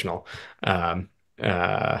observational.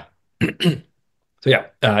 So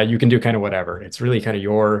yeah, you can do kind of whatever. It's really kind of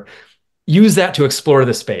use that to explore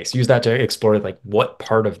the space. Use that to explore like what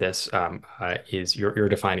part of this is you're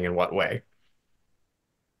defining in what way.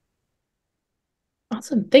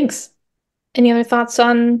 Awesome, thanks. Any other thoughts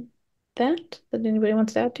on that anybody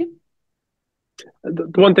wants to add to?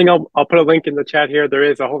 The one thing I'll put a link in the chat here. There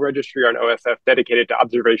is a whole registry on OSF dedicated to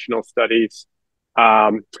observational studies,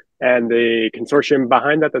 and the consortium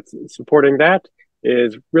behind that's supporting that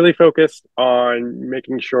is really focused on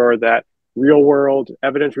making sure that real world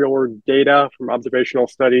evidence, real world data from observational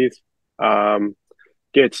studies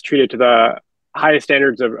gets treated to the highest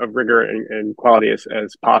standards of rigor and quality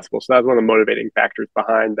as possible. So that's one of the motivating factors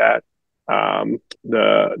behind that.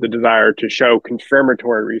 The desire to show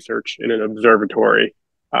confirmatory research in an observatory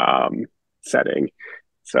setting.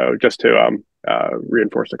 So just to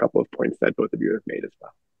reinforce a couple of points that both of you have made as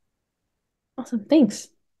well. Awesome, thanks.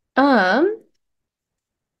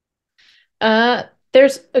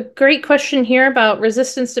 There's a great question here about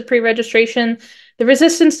resistance to pre-registration. The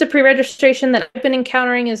resistance to pre-registration that I've been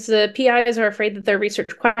encountering is the PIs are afraid that their research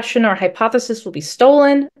question or hypothesis will be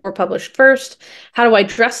stolen or published first. How do I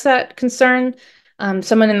address that concern?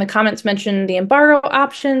 Someone in the comments mentioned the embargo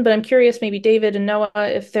option, but I'm curious, maybe David and Noah,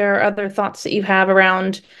 if there are other thoughts that you have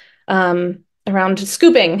around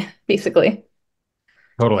scooping, basically.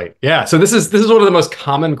 Totally. Yeah. So this is one of the most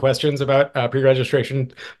common questions about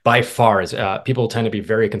pre-registration by far is people tend to be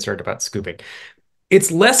very concerned about scooping.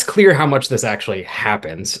 It's less clear how much this actually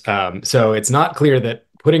happens. So it's not clear that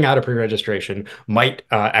putting out a pre-registration might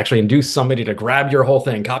actually induce somebody to grab your whole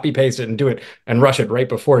thing, copy paste it and do it and rush it right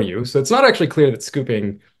before you. So it's not actually clear that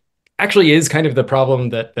scooping actually is kind of the problem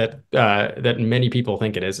that many people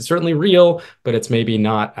think it is. It's certainly real, but it's maybe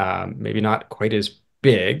not quite as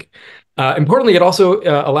big. Importantly, it also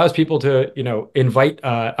allows people to, invite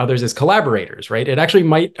others as collaborators, right? It actually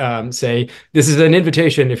might say, this is an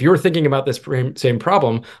invitation. If you're thinking about this same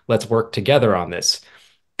problem, let's work together on this.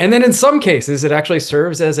 And then in some cases, it actually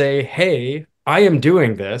serves as a, hey, I am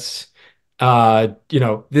doing this.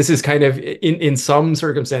 This is kind of in some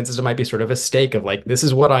circumstances, it might be sort of a stake of like, this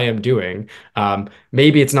is what I am doing.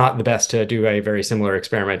 Maybe it's not the best to do a very similar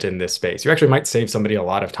experiment in this space. You actually might save somebody a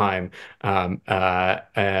lot of time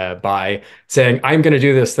by saying, I'm going to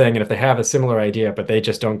do this thing. And if they have a similar idea, but they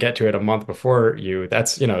just don't get to it a month before you,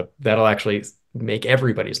 that'll actually make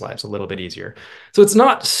everybody's lives a little bit easier. So it's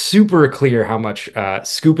not super clear how much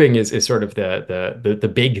scooping is sort of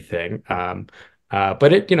the big thing.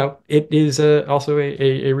 But it is also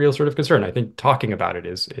a real sort of concern. I think talking about it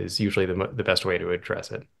is usually the best way to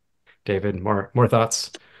address it. David, more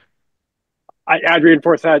thoughts? I'd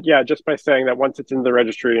reinforce that, yeah, just by saying that once it's in the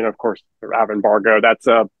registry, and of course the RAV embargo, that's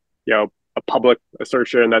a public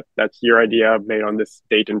assertion that that's your idea made on this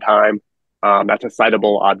date and time. That's a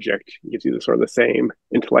citable object. It gives you the sort of the same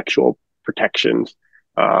intellectual protections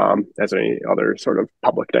as any other sort of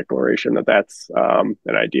public declaration that that's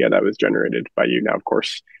an idea that was generated by you. Now, of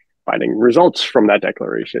course, finding results from that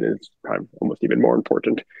declaration is kind of almost even more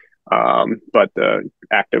important. But the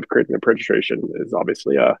act of creating the registration is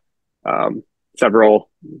obviously several,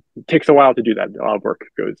 it takes a while to do that. A lot of work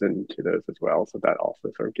goes into those as well. So that also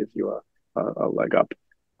sort of gives you a leg up.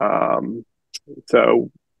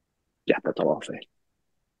 So yeah, that's all I'll say.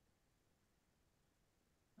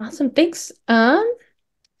 Awesome, thanks.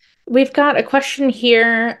 We've got a question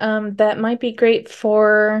here that might be great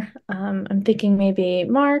for, I'm thinking maybe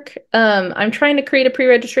Mark. I'm trying to create a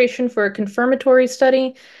pre-registration for a confirmatory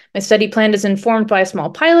study. My study plan is informed by a small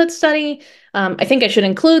pilot study. I think I should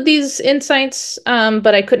include these insights,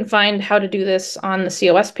 but I couldn't find how to do this on the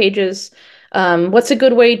COS pages. What's a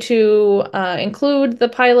good way to include the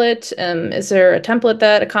pilot? Is there a template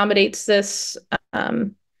that accommodates this?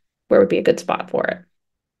 Where would be a good spot for it?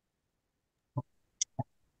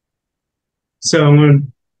 So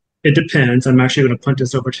it depends. I'm actually going to punt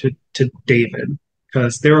this over to David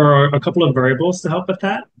because there are a couple of variables to help with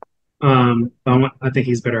that. I think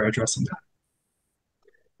he's better addressing that.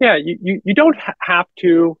 Yeah, you don't have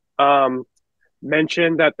to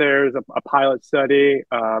mention that there's a pilot study,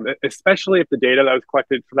 especially if the data that was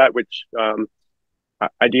collected for that, which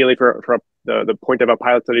ideally for the point of a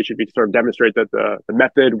pilot study should be to sort of demonstrate that the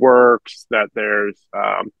method works, that there's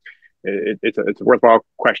it's a worthwhile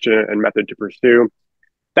question and method to pursue.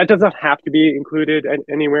 That doesn't have to be included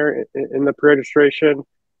anywhere in the pre-registration.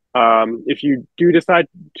 If you do decide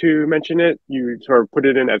to mention it, you sort of put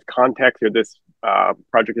it in as context, or this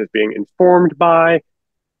project is being informed by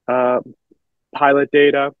pilot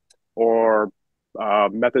data or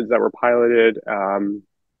methods that were piloted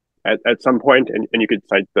at some point, and you could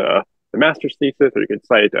cite the master's thesis, or you could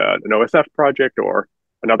cite an OSF project or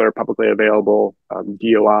another publicly available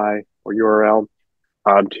DOI or URL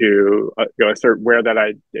to assert where that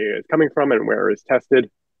idea is coming from and where it is tested.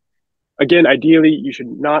 Again, ideally, you should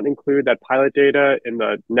not include that pilot data in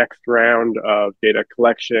the next round of data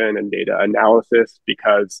collection and data analysis,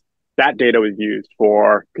 because that data was used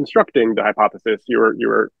for constructing the hypothesis. You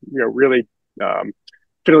were really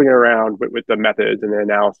fiddling around with the methods and the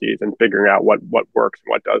analyses and figuring out what works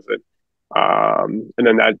and what doesn't. And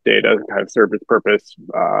then that data kind of served its purpose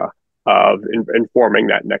of informing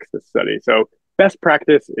that nexus study. So best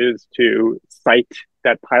practice is to cite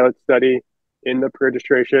that pilot study in the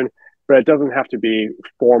pre-registration, but it doesn't have to be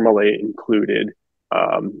formally included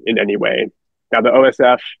in any way. Now, the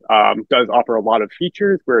OSF does offer a lot of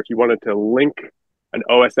features where if you wanted to link an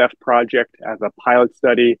OSF project as a pilot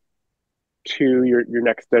study to your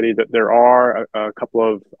next study, that there are a couple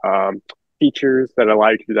of features that allow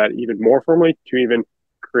you to do that even more formally, to even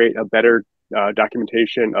create a better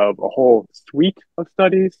documentation of a whole suite of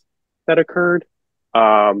studies that occurred.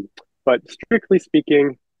 But strictly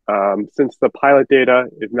speaking, since the pilot data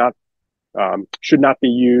is not should not be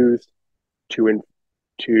used to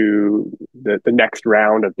the next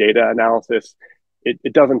round of data analysis,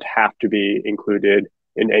 it doesn't have to be included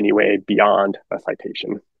in any way beyond a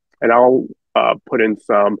citation. And I'll put in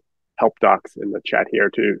some help docs in the chat here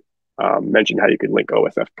to mention how you can link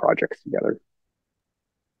OSF projects together.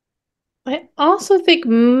 I also think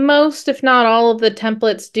most, if not all, of the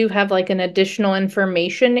templates do have like an additional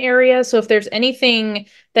information area. So if there's anything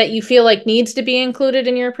that you feel like needs to be included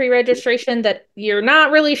in your pre-registration that you're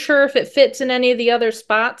not really sure if it fits in any of the other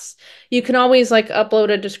spots, you can always like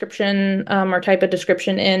upload a description or type a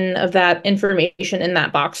description in of that information in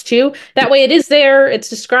that box too. That way it is there, it's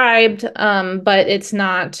described, but it's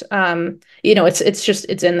not,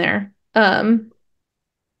 it's in there.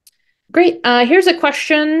 Great. Here's a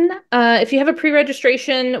question. If you have a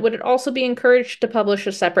pre-registration, would it also be encouraged to publish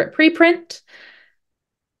a separate preprint?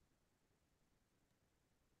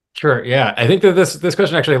 Sure. Yeah, I think that this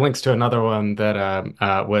question actually links to another one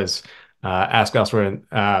that was asked elsewhere.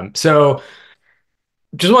 So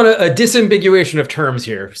just want a disambiguation of terms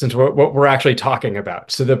here, since what we're actually talking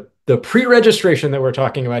about. So the pre-registration that we're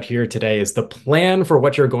talking about here today is the plan for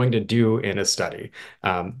what you're going to do in a study.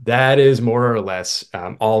 That is more or less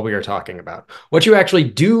all we are talking about. What you actually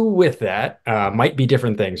do with that might be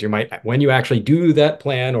different things. You might, when you actually do that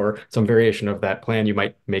plan or some variation of that plan, you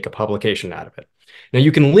might make a publication out of it. Now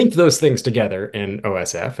you can link those things together in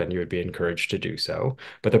OSF, and you would be encouraged to do so.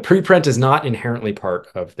 But the preprint is not inherently part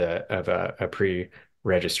of a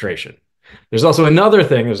pre-registration. There's also another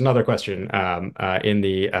thing. There's another question in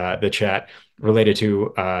the chat related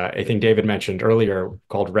to I think David mentioned earlier,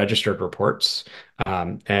 called registered reports.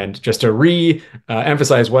 And just to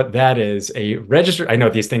re-emphasize what that is, a registered. I know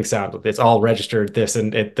these things sound, it's all registered this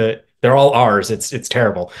and they're all ours. It's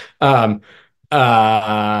terrible.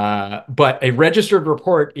 But a registered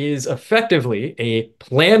report is effectively a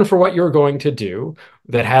plan for what you're going to do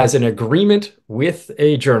that has an agreement with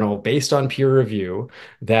a journal based on peer review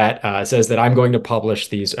that says that I'm going to publish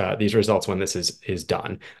these results when this is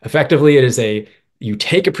done. Effectively, it is you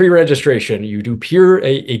take a pre-registration, you do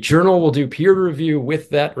a journal will do peer review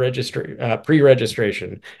with that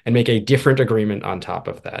pre-registration and make a different agreement on top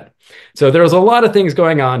of that. So there's a lot of things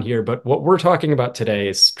going on here, but what we're talking about today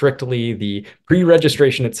is strictly the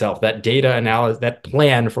pre-registration itself, that data analysis, that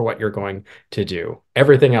plan for what you're going to do.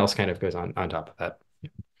 Everything else kind of goes on top of that.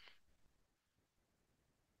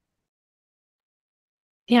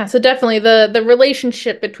 Yeah, so definitely the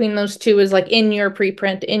relationship between those two is like in your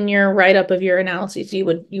preprint, in your write-up of your analyses, you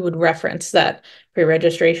would reference that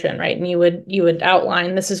pre-registration, right? And you would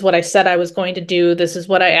outline, this is what I said I was going to do, this is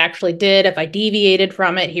what I actually did. If I deviated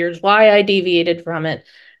from it, here's why I deviated from it.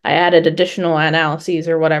 I added additional analyses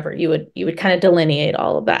or whatever. You would kind of delineate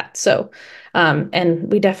all of that. So and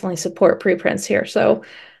we definitely support preprints here. So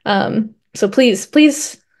so please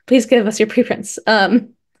give us your preprints.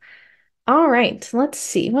 All right, let's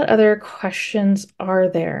see. What other questions are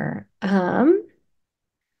there?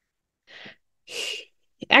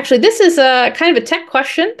 Actually, this is a kind of a tech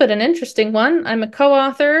question, but an interesting one. I'm a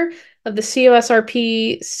co-author of the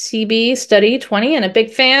COSRP CB Study 20 and a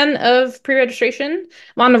big fan of pre-registration.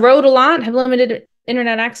 I'm on the road a lot, have limited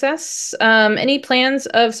internet access. Any plans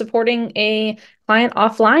of supporting a client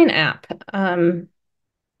offline app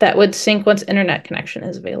that would sync once internet connection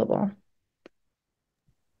is available?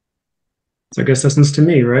 So I guess that's to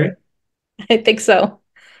me, right? I think so.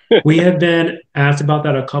 We have been asked about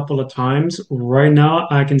that a couple of times. Right now,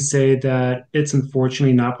 I can say that it's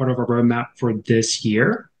unfortunately not part of our roadmap for this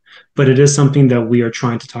year, but it is something that we are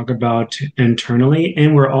trying to talk about internally.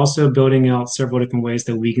 And we're also building out several different ways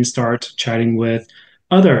that we can start chatting with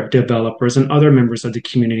other developers and other members of the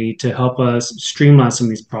community to help us streamline some of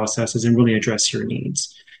these processes and really address your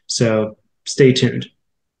needs. So stay tuned.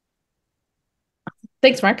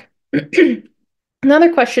 Thanks, Mark.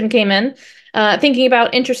 Another question came in, thinking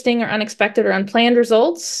about interesting or unexpected or unplanned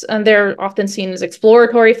results. And they're often seen as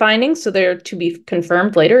exploratory findings, so they're to be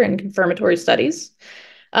confirmed later in confirmatory studies.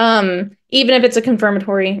 Even if it's a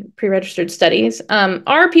confirmatory pre-registered studies,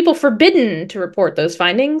 are people forbidden to report those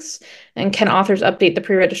findings? And can authors update the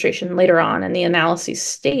pre-registration later on in the analysis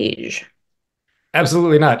stage?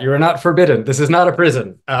 Absolutely not. You are not forbidden. This is not a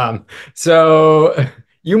prison. So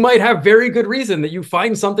you might have very good reason that you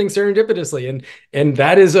find something serendipitously, and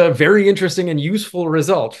that is a very interesting and useful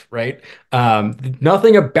result, right?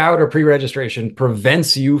 Nothing about a pre-registration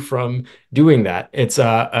prevents you from doing that.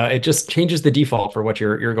 It just changes the default for what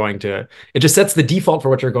you're going to. It just sets the default for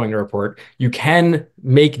what you're going to report. You can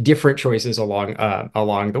make different choices along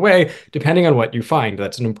the way depending on what you find.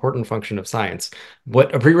 That's an important function of science.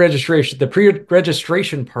 What the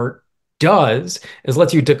pre-registration part does is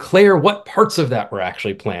lets you declare what parts of that were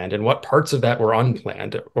actually planned and what parts of that were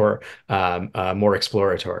unplanned or more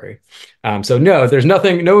exploratory. So no, there's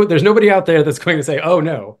nobody out there that's going to say, oh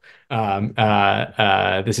no,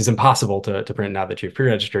 this is impossible to print now that you've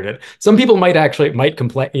pre-registered it. Some people might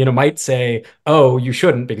complain, might say, oh, you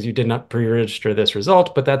shouldn't because you did not pre-register this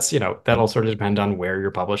result, but that's, that'll sort of depend on where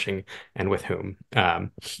you're publishing and with whom.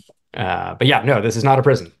 But yeah, no, this is not a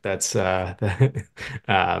prison. That's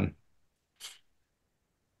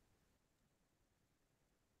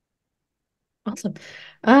Awesome.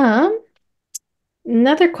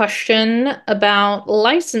 Another question about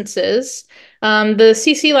licenses. The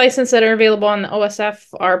CC license that are available on the OSF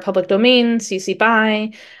are public domain, CC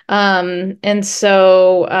BY. And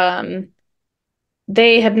so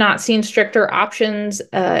they have not seen stricter options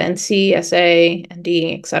in C, SA, and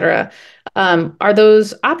D, et cetera. Are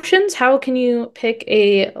those options? How can you pick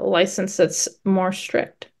a license that's more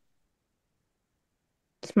strict?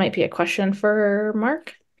 This might be a question for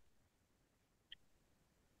Mark.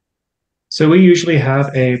 So we usually have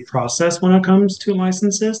a process when it comes to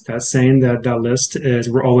licenses. That's saying that that list is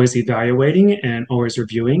we're always evaluating and always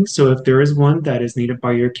reviewing. So if there is one that is needed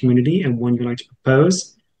by your community and one you'd like to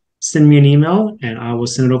propose, send me an email and I will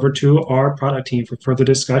send it over to our product team for further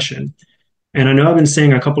discussion. And I know I've been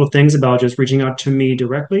saying a couple of things about just reaching out to me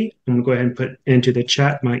directly. I'm going to go ahead and put into the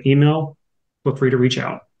chat my email. Feel free to reach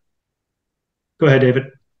out. Go ahead, David.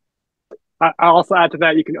 I'll also add to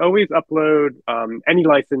that, you can always upload any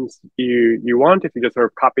license you want if you just sort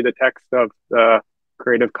of copy the text of the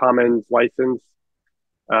Creative Commons license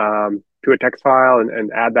to a text file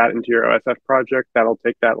and add that into your OSF project. That'll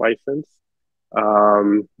take that license.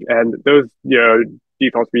 And those,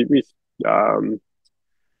 defaults we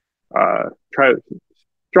try to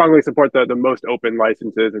strongly support the most open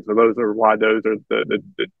licenses, and so those are why those are the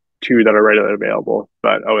two that are readily available.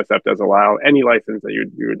 But OSF does allow any license that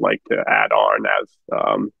you would like to add on as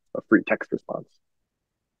a free text response.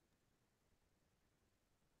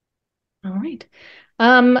 All right.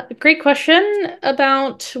 Great question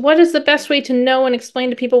about what is the best way to know and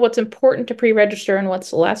explain to people what's important to pre-register and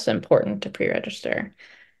what's less important to pre-register.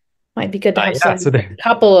 Might be good to have a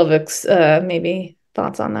couple of maybe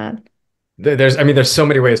thoughts on that. There's so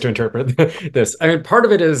many ways to interpret this. I mean, part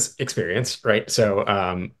of it is experience, right?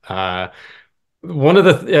 So, one of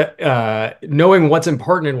the knowing what's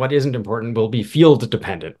important and what isn't important will be field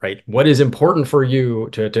dependent, right? What is important for you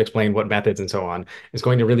to explain what methods and so on is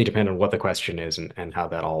going to really depend on what the question is and how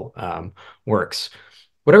that all works.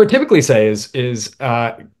 What I would typically say is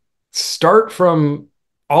start from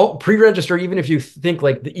all pre-register, even if you think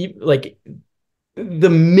like the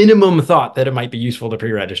minimum thought that it might be useful to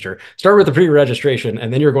pre-register. Start with the pre-registration,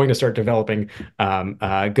 and then you're going to start developing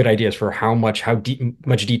good ideas for how much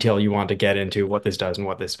detail you want to get into what this does and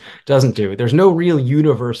what this doesn't do. There's no real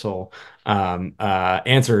universal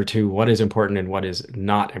answer to what is important and what is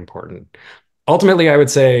not important. Ultimately, I would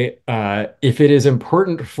say if it is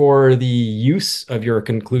important for the use of your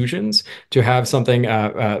conclusions to have something,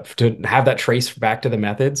 to have that trace back to the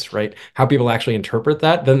methods, right? How people actually interpret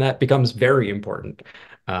that, then that becomes very important,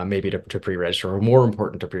 maybe to pre-register, or more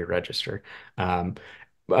important to pre-register.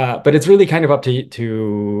 But it's really kind of up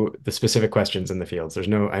to the specific questions in the fields. I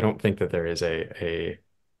don't think that there is a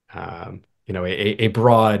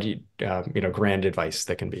broad, grand advice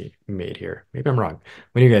that can be made here. Maybe I'm wrong.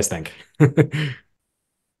 What do you guys think?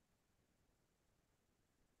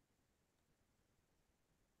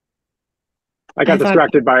 I got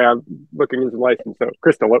distracted by looking into the license. So,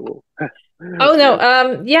 Crystal, what will? Oh no,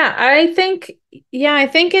 I think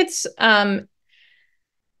it's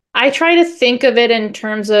I try to think of it in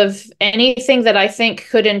terms of anything that I think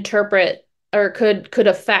could interpret or could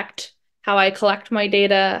affect how I collect my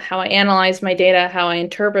data, how I analyze my data, how I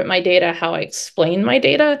interpret my data, how I explain my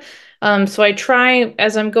data. So I try,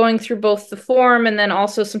 as I'm going through both the form and then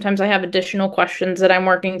also sometimes I have additional questions that I'm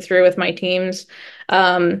working through with my teams,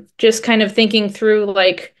 just kind of thinking through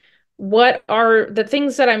like, what are the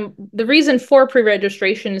things that the reason for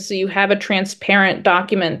pre-registration is so you have a transparent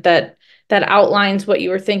document that outlines what you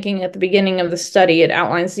were thinking at the beginning of the study. It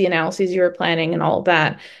outlines the analyses you were planning and all of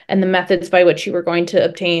that, and the methods by which you were going to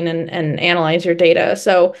obtain and analyze your data.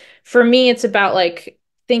 So for me, it's about like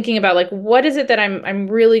thinking about like, what is it that I'm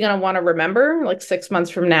really going to want to remember like 6 months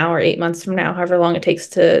from now or 8 months from now, however long it takes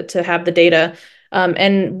to have the data.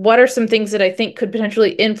 And what are some things that I think could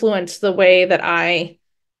potentially influence the way that I'm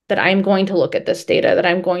going to look at this data, that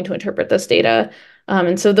I'm going to interpret this data.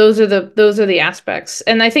 And so those are the aspects.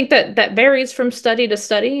 And I think that varies from study to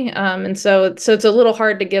study. And so it's a little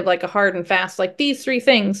hard to give like a hard and fast, like these three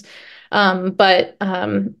things. But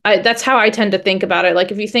that's how I tend to think about it. Like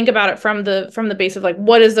if you think about it from the base of like,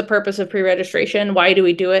 what is the purpose of pre-registration? Why do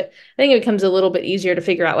we do it? I think it becomes a little bit easier to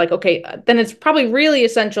figure out like, okay, then it's probably really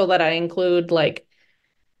essential that I include like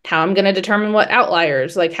how I'm going to determine what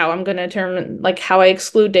outliers, like how I'm going to determine like how I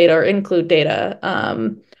exclude data or include data,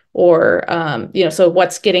 so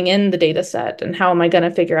what's getting in the data set and how am I going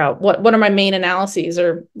to figure out what are my main analyses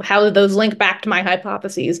or how do those link back to my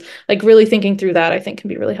hypotheses? Like really thinking through that, I think can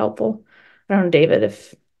be really helpful. I don't know, David,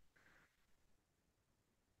 if.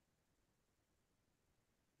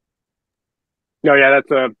 No, yeah,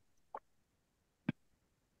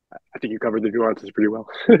 I think you covered the nuances pretty well.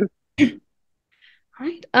 All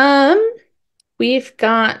right. We've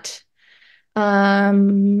got a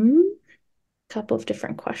couple of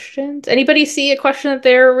different questions. Anybody see a question that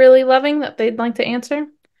they're really loving that they'd like to answer?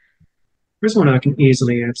 Here's one I can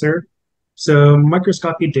easily answer. So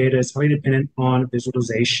microscopy data is highly dependent on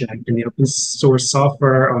visualization, and the open source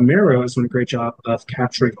software Miro is doing a great job of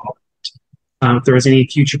capturing all of it. if there was any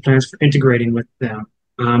future plans for integrating with them.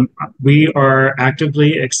 We are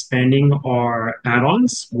actively expanding our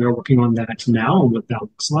add-ons. We're working on that now and what that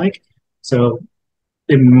looks like. So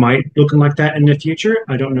it might looking like that in the future.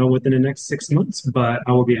 I don't know within the next 6 months, but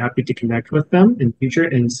I will be happy to connect with them in the future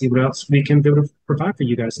and see what else we can be able to provide for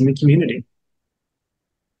you guys in the community.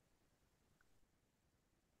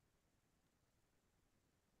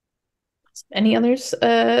 Any others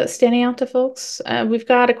standing out to folks? We've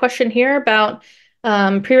got a question here about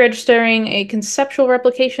pre-registering a conceptual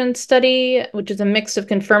replication study, which is a mix of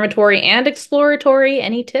confirmatory and exploratory.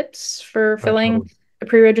 Any tips for filling a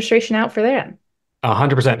pre-registration out for that?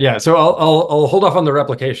 100%. Yeah. So I'll hold off on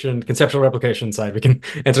the conceptual replication side. We can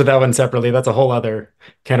answer that one separately. That's a whole other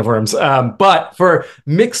can of worms. But for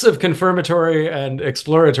mix of confirmatory and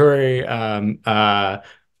exploratory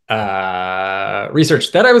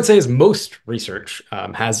research, that I would say is most research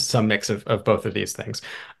has some mix of both of these things.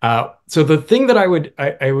 So the thing that I would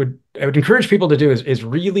encourage people to do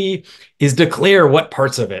is declare what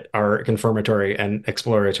parts of it are confirmatory and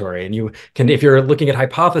exploratory. And you can, if you're looking at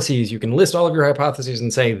hypotheses, you can list all of your hypotheses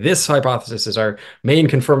and say this hypothesis is our main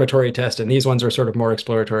confirmatory test, and these ones are sort of more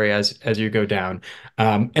exploratory as you go down.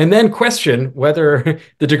 And then question whether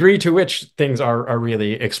the degree to which things are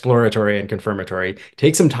really exploratory and confirmatory.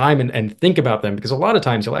 Take some time and think about them, because a lot of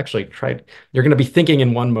times you're going to be thinking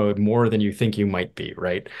in one mode more than you think you might be,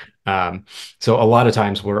 right? So a lot of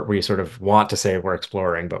times we sort of want to say we're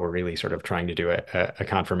exploring, but we're really sort of trying to do a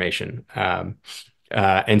confirmation.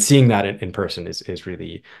 And seeing that in person is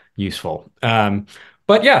really useful.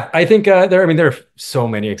 But yeah, I think there are so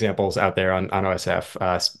many examples out there on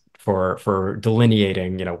OSF for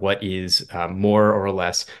delineating, what is more or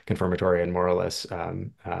less confirmatory and more or less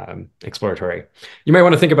exploratory. You might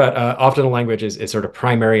want to think about often a language is sort of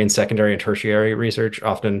primary and secondary and tertiary research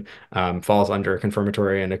often falls under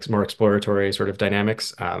confirmatory and more exploratory sort of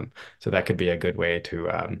dynamics. So that could be a good way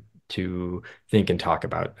to think and talk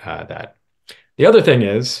about that. The other thing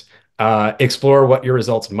is explore what your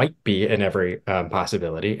results might be in every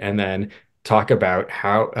possibility, and then think about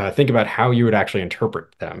how you would actually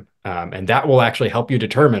interpret them. And that will actually help you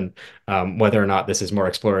determine whether or not this is more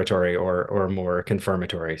exploratory or more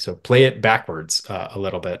confirmatory. So play it backwards a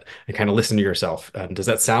little bit and kind of listen to yourself. Does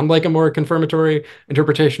that sound like a more confirmatory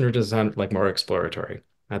interpretation, or does it sound like more exploratory?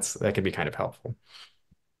 That can be kind of helpful.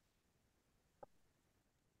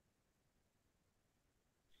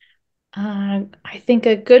 I think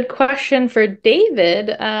a good question for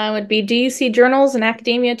David would be, do you see journals and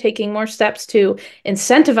academia taking more steps to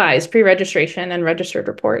incentivize pre-registration and registered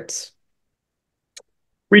reports?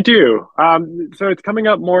 We do. So it's coming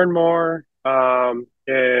up more and more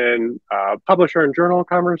in publisher and journal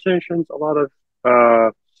conversations. A lot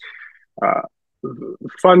of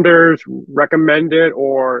funders recommend it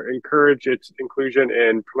or encourage its inclusion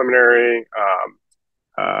in preliminary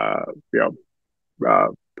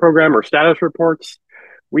program or status reports.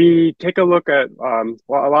 We take a look at a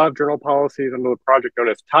lot of journal policies under the project known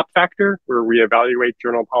as Top Factor, where we evaluate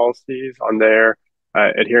journal policies on their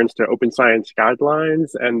adherence to open science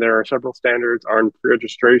guidelines. And there are several standards on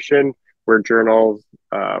pre-registration where journals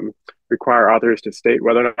require authors to state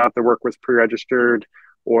whether or not the work was pre-registered,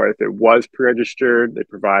 or if it was pre-registered, they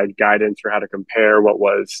provide guidance for how to compare what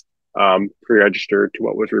was pre-registered to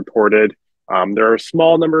what was reported. There are a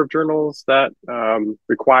small number of journals that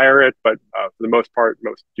require it, but for the most part,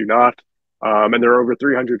 most do not. And there are over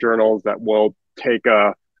 300 journals that will take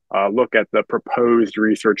a look at the proposed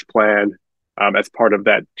research plan as part of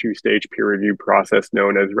that two-stage peer review process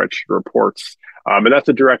known as registered reports. And that's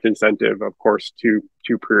a direct incentive, of course, to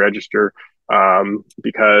pre-register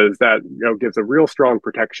because that gives a real strong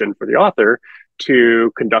protection for the author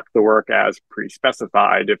to conduct the work as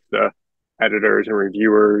pre-specified if the editors and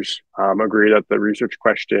reviewers agree that the research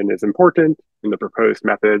question is important and the proposed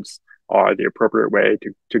methods are the appropriate way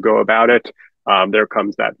to go about it. There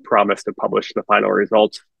comes that promise to publish the final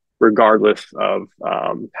results, regardless of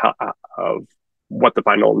what the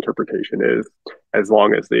final interpretation is, as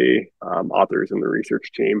long as the authors and the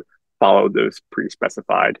research team followed those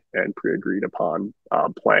pre-specified and pre-agreed upon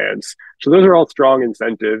plans. So those are all strong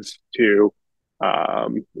incentives to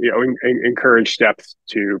encourage steps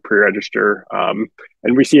to pre-register,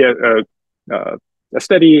 and we see a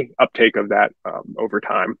steady uptake of that over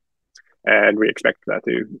time, and we expect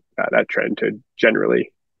that trend to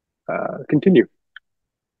generally continue.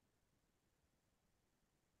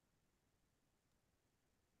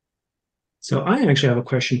 So I actually have a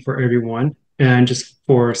question for everyone, and just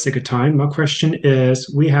for sake of time, my question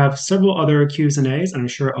is: we have several other Q's and A's, and I'm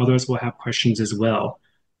sure others will have questions as well.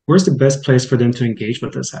 Where's the best place for them to engage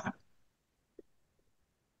with us at?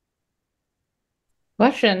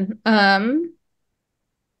 question.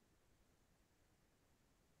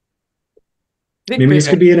 Maybe this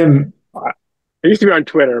could be an I used to be on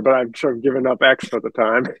Twitter, but I've sort of given up X for the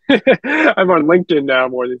time. I'm on LinkedIn now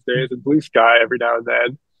more these days, and Blue Sky every now and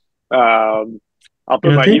then. I'll and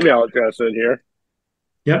put I my think email address in here.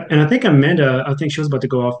 yep, and I think Amanda, I think she was about to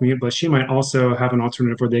go off mute, but she might also have an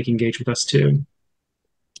alternative where they can engage with us too.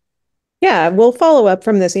 Yeah, we'll follow up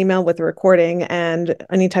from this email with a recording and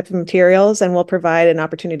any type of materials, and we'll provide an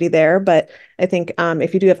opportunity there. But I think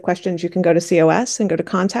if you do have questions, you can go to COS and go to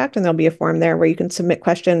contact, and there'll be a form there where you can submit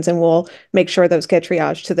questions, and we'll make sure those get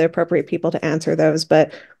triaged to the appropriate people to answer those.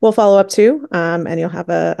 But we'll follow up too, and you'll have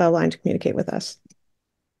a line to communicate with us.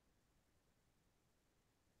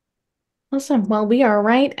 Awesome. Well, we are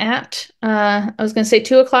right at, I was going to say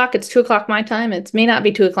 2 o'clock. It's 2 o'clock my time. It may not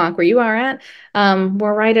be 2 o'clock where you are at.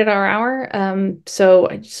 We're right at our hour. So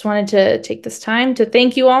I just wanted to take this time to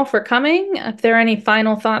thank you all for coming. If there are any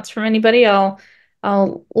final thoughts from anybody, I'll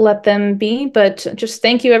let them be. But just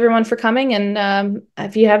thank you everyone for coming. And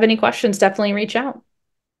if you have any questions, definitely reach out.